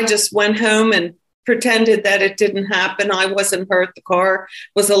 I just went home and pretended that it didn't happen. I wasn't hurt. The car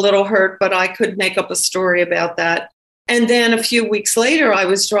was a little hurt, but I could make up a story about that. And then a few weeks later, I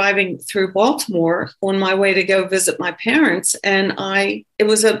was driving through Baltimore on my way to go visit my parents. And it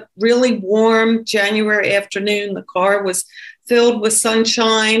was a really warm January afternoon. The car was filled with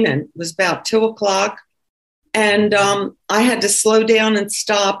sunshine and it was about 2:00. And I had to slow down and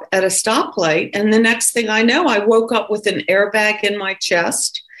stop at a stoplight. And the next thing I know, I woke up with an airbag in my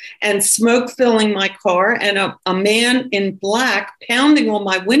chest and smoke filling my car and a man in black pounding on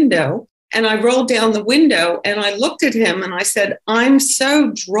my window. And I rolled down the window and I looked at him and I said, I'm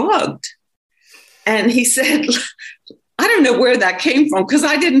so drugged. And he said, I don't know where that came from because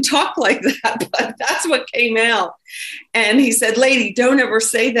I didn't talk like that, but that's what came out. And he said, lady, don't ever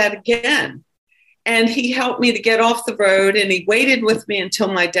say that again. And he helped me to get off the road and he waited with me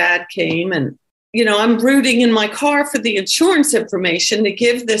until my dad came. And I'm rooting in my car for the insurance information to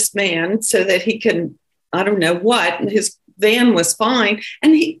give this man so that he can, I don't know what, his van was fine.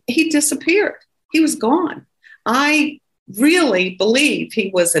 And he disappeared. He was gone. I really believe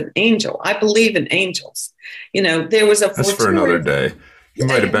he was an angel. I believe in angels. There was a... That's for another day. He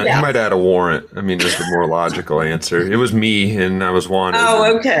might have been. Yeah. He might have had a warrant. I mean, is the more logical answer. It was me, and I was wanted.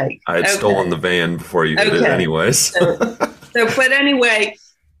 Oh, okay. I had stolen the van before you did it, anyways. But anyway,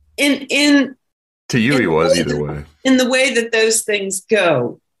 to you, he was either way. In the way that those things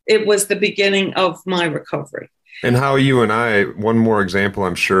go, it was the beginning of my recovery. And how you and I, one more example,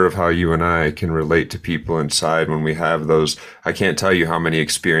 I'm sure, of how you and I can relate to people inside when we have those. I can't tell you how many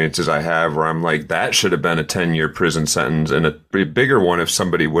experiences I have where I'm like, that should have been a 10-year prison sentence and a bigger one if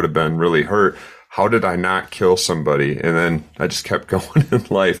somebody would have been really hurt. How did I not kill somebody? And then I just kept going in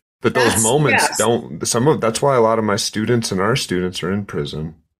life. But those moments that's why a lot of my students and our students are in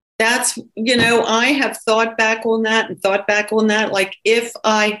prison. That's, I have thought back on that. Like if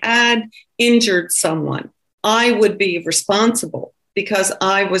I had injured someone, I would be responsible because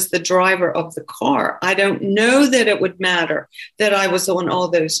I was the driver of the car. I don't know that it would matter that I was on all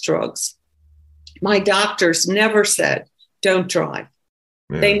those drugs. My doctors never said, don't drive.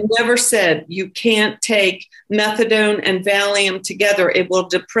 Yeah. They never said you can't take methadone and Valium together. It will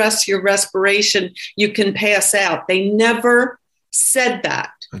depress your respiration. You can pass out. They never said that.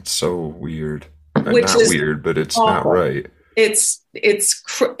 That's so weird. Which not is weird, but it's awful. Not right. It's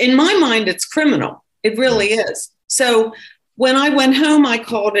in my mind, it's criminal. It really is. So when I went home, I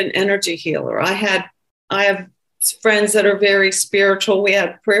called an energy healer. I have friends that are very spiritual. We had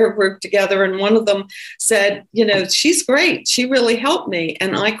a prayer group together, and one of them said, she's great. She really helped me.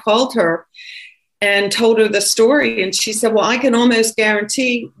 And I called her and told her the story. And she said, well, I can almost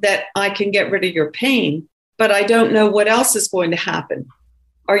guarantee that I can get rid of your pain, but I don't know what else is going to happen.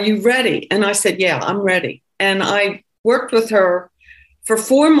 Are you ready? And I said, yeah, I'm ready. And I worked with her for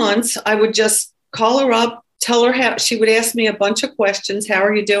 4 months. I would just call her up, tell her how. She would ask me a bunch of questions. How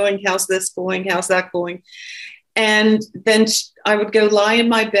are you doing? How's this going? How's that going? And then I would go lie in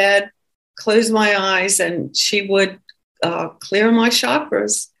my bed, close my eyes and she would clear my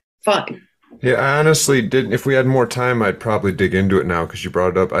chakras. Fine. Yeah, I honestly didn't. If we had more time, I'd probably dig into it now because you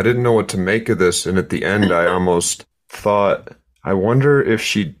brought it up. I didn't know what to make of this. And at the end, I almost thought, I wonder if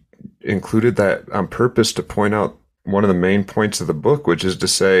she included that on purpose to point out one of the main points of the book, which is to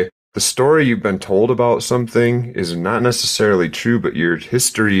say, the story you've been told about something is not necessarily true, but your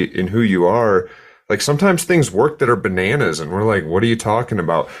history and who you are. Like sometimes things work that are bananas and we're like, what are you talking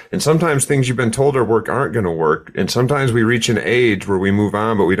about? And sometimes things you've been told are work aren't going to work. And sometimes we reach an age where we move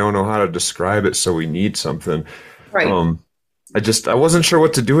on, but we don't know how to describe it. So we need something. Right. I wasn't sure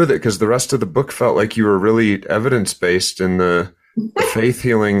what to do with it because the rest of the book felt like you were really evidence-based in the faith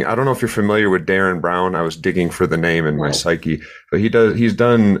healing. I don't know if you're familiar with Darren Brown. I was digging for the name in my psyche, but he's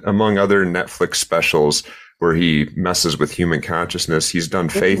done, among other Netflix specials where he messes with human consciousness. He's done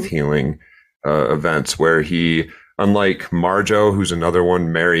faith healing events where he, unlike Marjo, who's another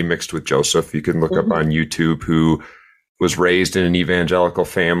one, Mary mixed with Joseph, you can look up on YouTube, who was raised in an evangelical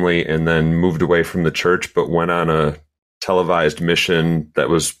family and then moved away from the church, but went on a televised mission that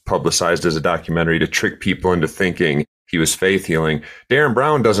was publicized as a documentary to trick people into thinking he was faith healing. Darren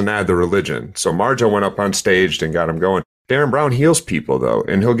Brown doesn't add the religion. So Marjo went up on stage and got him going. Darren Brown heals people, though,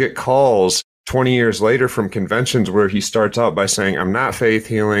 and he'll get calls 20 years later from conventions where he starts out by saying, I'm not faith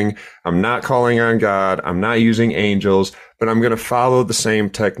healing, I'm not calling on God, I'm not using angels, but I'm going to follow the same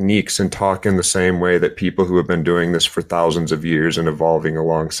techniques and talk in the same way that people who have been doing this for thousands of years and evolving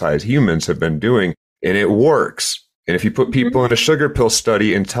alongside humans have been doing. And it works. And if you put people in a sugar pill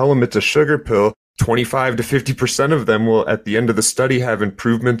study and tell them it's a sugar pill, 25 to 50% of them will, at the end of the study, have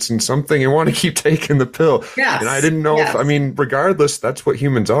improvements in something and want to keep taking the pill. Yes. And I didn't know regardless, that's what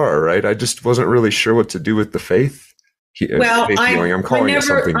humans are, right? I just wasn't really sure what to do with the faith. Well, healing. I'm calling it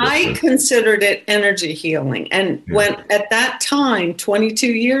something different. I considered it energy healing. And when at that time, 22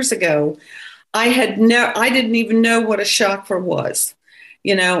 years ago, I didn't even know what a chakra was.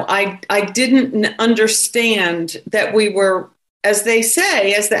 You know, I didn't understand that we were, as they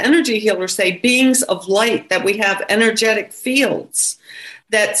say, as the energy healers say, beings of light, that we have energetic fields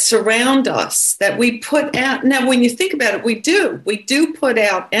that surround us, that we put out. Now, when you think about it, we do put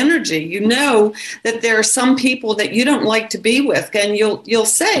out energy. You know that there are some people that you don't like to be with, and you'll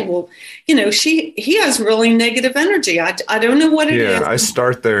say, well, you know, he has really negative energy. I don't know what it is. Yeah, I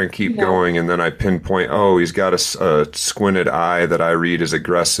start there and keep going, and then I pinpoint, he's got a squinted eye that I read as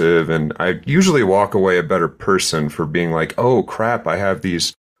aggressive, and I usually walk away a better person for being like, oh, crap, I have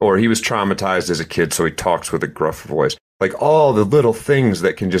these, or he was traumatized as a kid, so he talks with a gruff voice. Like all the little things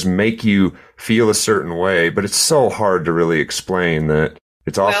that can just make you feel a certain way, but it's so hard to really explain that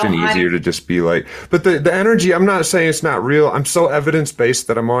it's often easier to just be like, but the energy, I'm not saying it's not real. I'm so evidence-based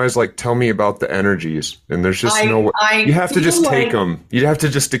that I'm always like, tell me about the energies. And there's just no way. You have to just take them. You have to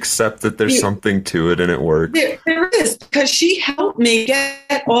just accept that there's something to it and it works. There is, because she helped me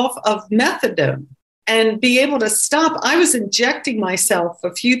get off of methadone and be able to stop. I was injecting myself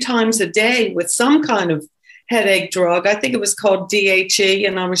a few times a day with some kind of headache drug. I think it was called DHE,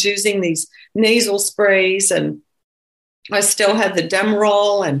 and I was using these nasal sprays, and I still had the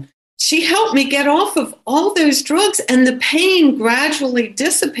Demerol, and she helped me get off of all those drugs, and the pain gradually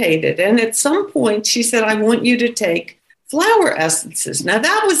dissipated. And at some point she said, I want you to take flower essences. Now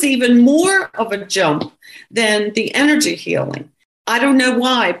that was even more of a jump than the energy healing. I don't know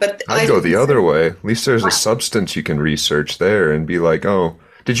why, but I'd go the other way. At least there's a substance you can research there and be like, oh,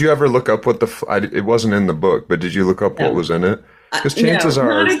 did you ever look up what it wasn't in the book, but did you look up what was in it? Because chances are...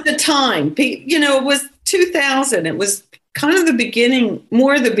 Not at the time. You know, it was 2000. It was kind of the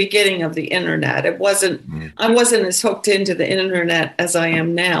beginning of the internet. It wasn't, I wasn't as hooked into the internet as I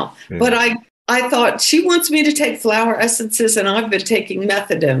am now. Yeah. But I thought, she wants me to take flower essences and I've been taking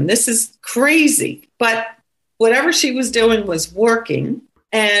methadone. This is crazy. But whatever she was doing was working,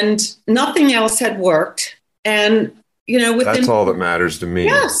 and nothing else had worked. And you know, that's all that matters to me.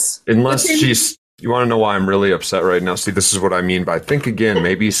 Yes. Unless you want to know why I'm really upset right now? See, this is what I mean by think again,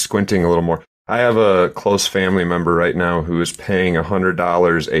 maybe squinting a little more. I have a close family member right now who is paying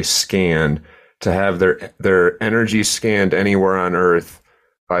 $100 a scan to have their energy scanned anywhere on Earth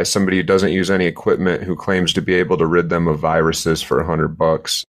by somebody who doesn't use any equipment, who claims to be able to rid them of viruses for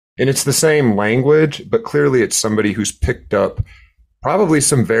 $100. And it's the same language, but clearly it's somebody who's picked up probably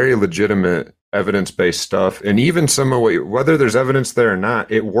some very legitimate evidence-based stuff. And even some of whether there's evidence there or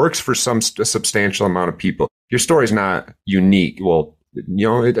not, it works for a substantial amount of people. Your story's not unique. Well, you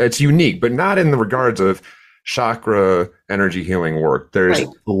know, it's unique, but not in the regards of chakra energy healing work. There's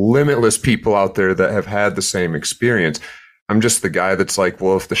limitless people out there that have had the same experience. I'm just the guy that's like,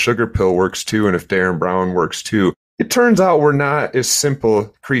 well, if the sugar pill works too, and if Darren Brown works too, It turns out we're not as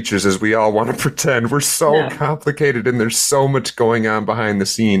simple creatures as we all want to pretend. We're so complicated, and there's so much going on behind the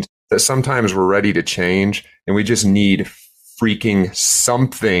scenes that sometimes we're ready to change, and we just need freaking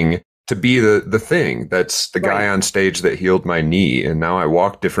something to be the thing. That's the guy on stage that healed my knee, and now I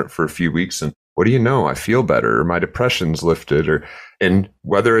walk different for a few weeks, and what do you know? I feel better, or my depression's lifted, and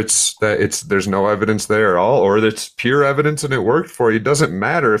whether it's that there's no evidence there at all, or it's pure evidence and it worked for you, it doesn't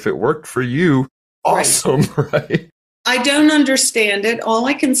matter. If it worked for you, awesome, right? I don't understand it. All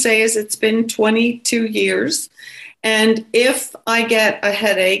I can say is it's been 22 years. And if I get a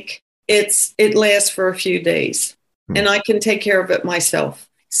headache, it lasts for a few days and I can take care of it myself.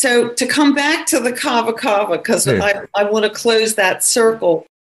 So to come back to the kava, because I want to close that circle.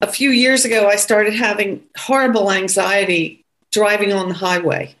 A few years ago, I started having horrible anxiety driving on the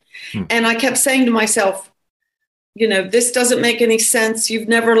highway. And I kept saying to myself, this doesn't make any sense. You've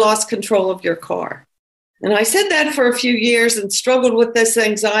never lost control of your car. And I said that for a few years and struggled with this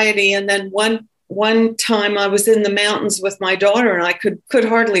anxiety. And then one time I was in the mountains with my daughter and I could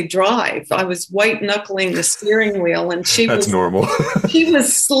hardly drive. I was white knuckling the steering wheel and That's normal. She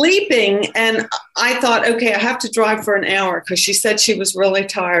was sleeping. And I thought, okay, I have to drive for an hour because she said she was really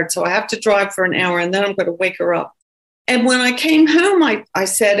tired. So I have to drive for an hour and then I'm going to wake her up. And when I came home, I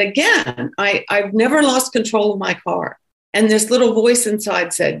said again, I've never lost control of my car. And this little voice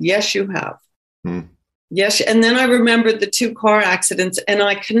inside said, yes, you have. Yes. And then I remembered the 2 car accidents and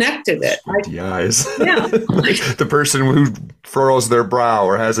I connected it. The eyes. Yeah. The person who furrows their brow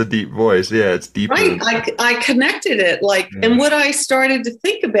or has a deep voice. Yeah, it's deeper. Right. I connected it. And what I started to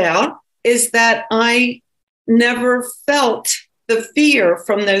think about is that I never felt the fear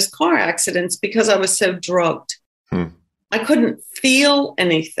from those car accidents because I was so drugged. I couldn't feel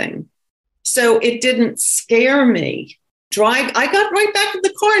anything. So it didn't scare me. I got right back in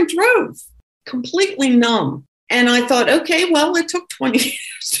the car and drove. Completely numb. And I thought, okay, well, it took 20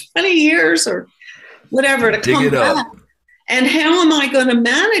 years or whatever to come back. And how am I going to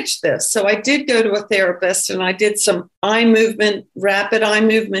manage this? So I did go to a therapist and I did some rapid eye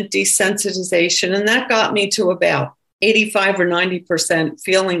movement desensitization. And that got me to about 85 or 90%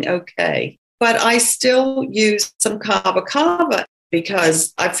 feeling okay. But I still use some kava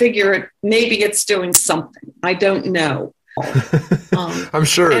because I figure maybe it's doing something. I don't know. I'm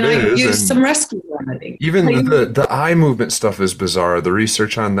sure it is. And I use some rescue remedy. Even the eye movement stuff is bizarre. The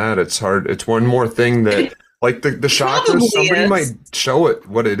research on that, it's hard. It's one more thing that, like the chakras, somebody might show it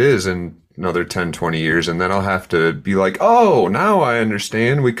what it is in another 10, 20 years, and then I'll have to be like, oh, now I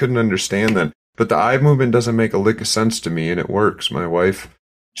understand. We couldn't understand then. But the eye movement doesn't make a lick of sense to me, and it works. My wife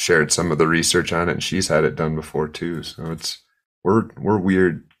shared some of the research on it, and she's had it done before too. So we're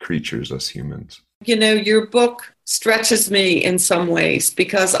weird creatures, us humans. Your book stretches me in some ways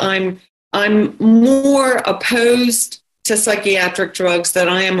because I'm more opposed to psychiatric drugs than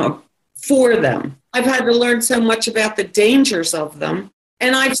I am for them. I've had to learn so much about the dangers of them,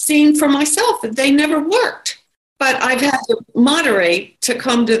 and I've seen for myself that they never worked. But I've had to moderate to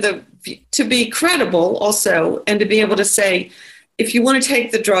come to be credible also, and to be able to say, if you want to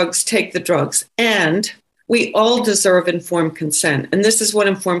take the drugs, take the drugs. And we all deserve informed consent. And this is what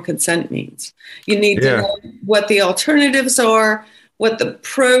informed consent means. You need to know what the alternatives are, what the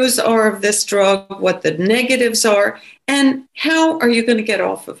pros are of this drug, what the negatives are, and how are you going to get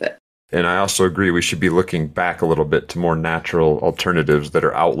off of it? And I also agree we should be looking back a little bit to more natural alternatives that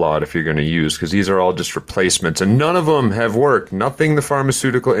are outlawed if you're going to use, because these are all just replacements and none of them have worked. Nothing the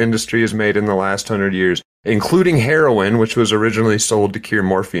pharmaceutical industry has made in the last 100 years, including heroin, which was originally sold to cure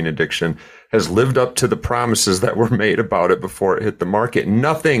morphine addiction, has lived up to the promises that were made about it before it hit the market.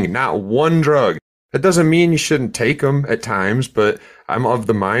 Nothing, not one drug. That doesn't mean you shouldn't take them at times, but I'm of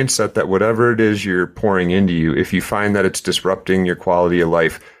the mindset that whatever it is you're pouring into you, if you find that it's disrupting your quality of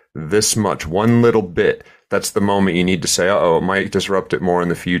life this much, one little bit, that's the moment you need to say, uh-oh, it might disrupt it more in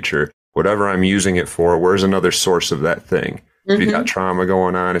the future. Whatever I'm using it for, where's another source of that thing? If you got trauma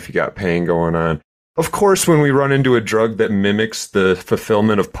going on, if you got pain going on. Of course, when we run into a drug that mimics the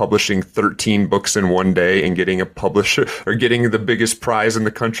fulfillment of publishing 13 books in one day and getting a publisher or getting the biggest prize in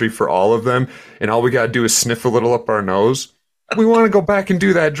the country for all of them, and all we got to do is sniff a little up our nose, we want to go back and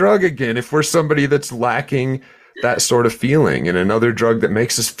do that drug again if we're somebody that's lacking that sort of feeling. And another drug that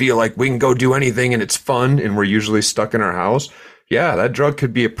makes us feel like we can go do anything and it's fun and we're usually stuck in our house, yeah, that drug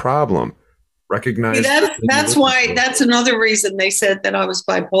could be a problem. Recognize that's another reason they said that I was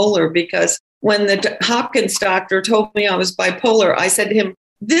bipolar, because when the Hopkins doctor told me I was bipolar, I said to him,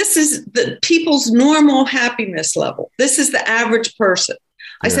 this is the people's normal happiness level. This is the average person.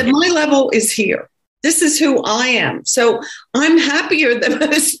 I said, my level is here. This is who I am. So I'm happier than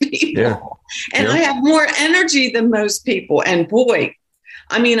most people. Yeah. And I have more energy than most people. And boy,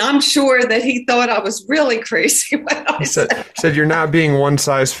 I mean, I'm sure that he thought I was really crazy when I said you're not being one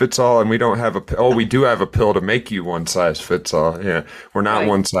size fits all, and we don't have a pill. Oh, we do have a pill to make you one size fits all. Yeah, we're not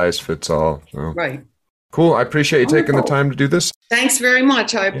one size fits all. So. Right. Cool. I appreciate you taking the time to do this. Thanks very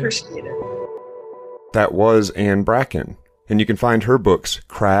much. I appreciate it. That was Anne Bracken, and you can find her books,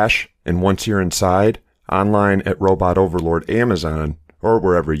 Crash and Once You're Inside, online at Robot Overlord Amazon or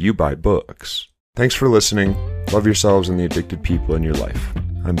wherever you buy books. Thanks for listening. Love yourselves and the addicted people in your life.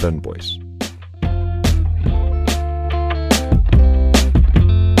 I'm Ben Boyce.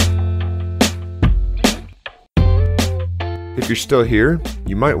 If you're still here,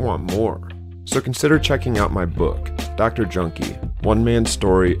 you might want more. So consider checking out my book, Dr. Junkie, One Man's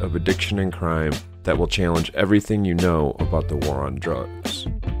Story of Addiction and Crime that will challenge everything you know about the war on drugs.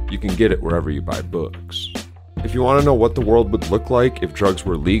 You can get it wherever you buy books. If you want to know what the world would look like if drugs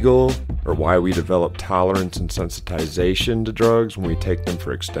were legal, or why we develop tolerance and sensitization to drugs when we take them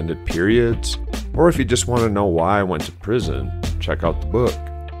for extended periods, or if you just want to know why I went to prison, check out the book.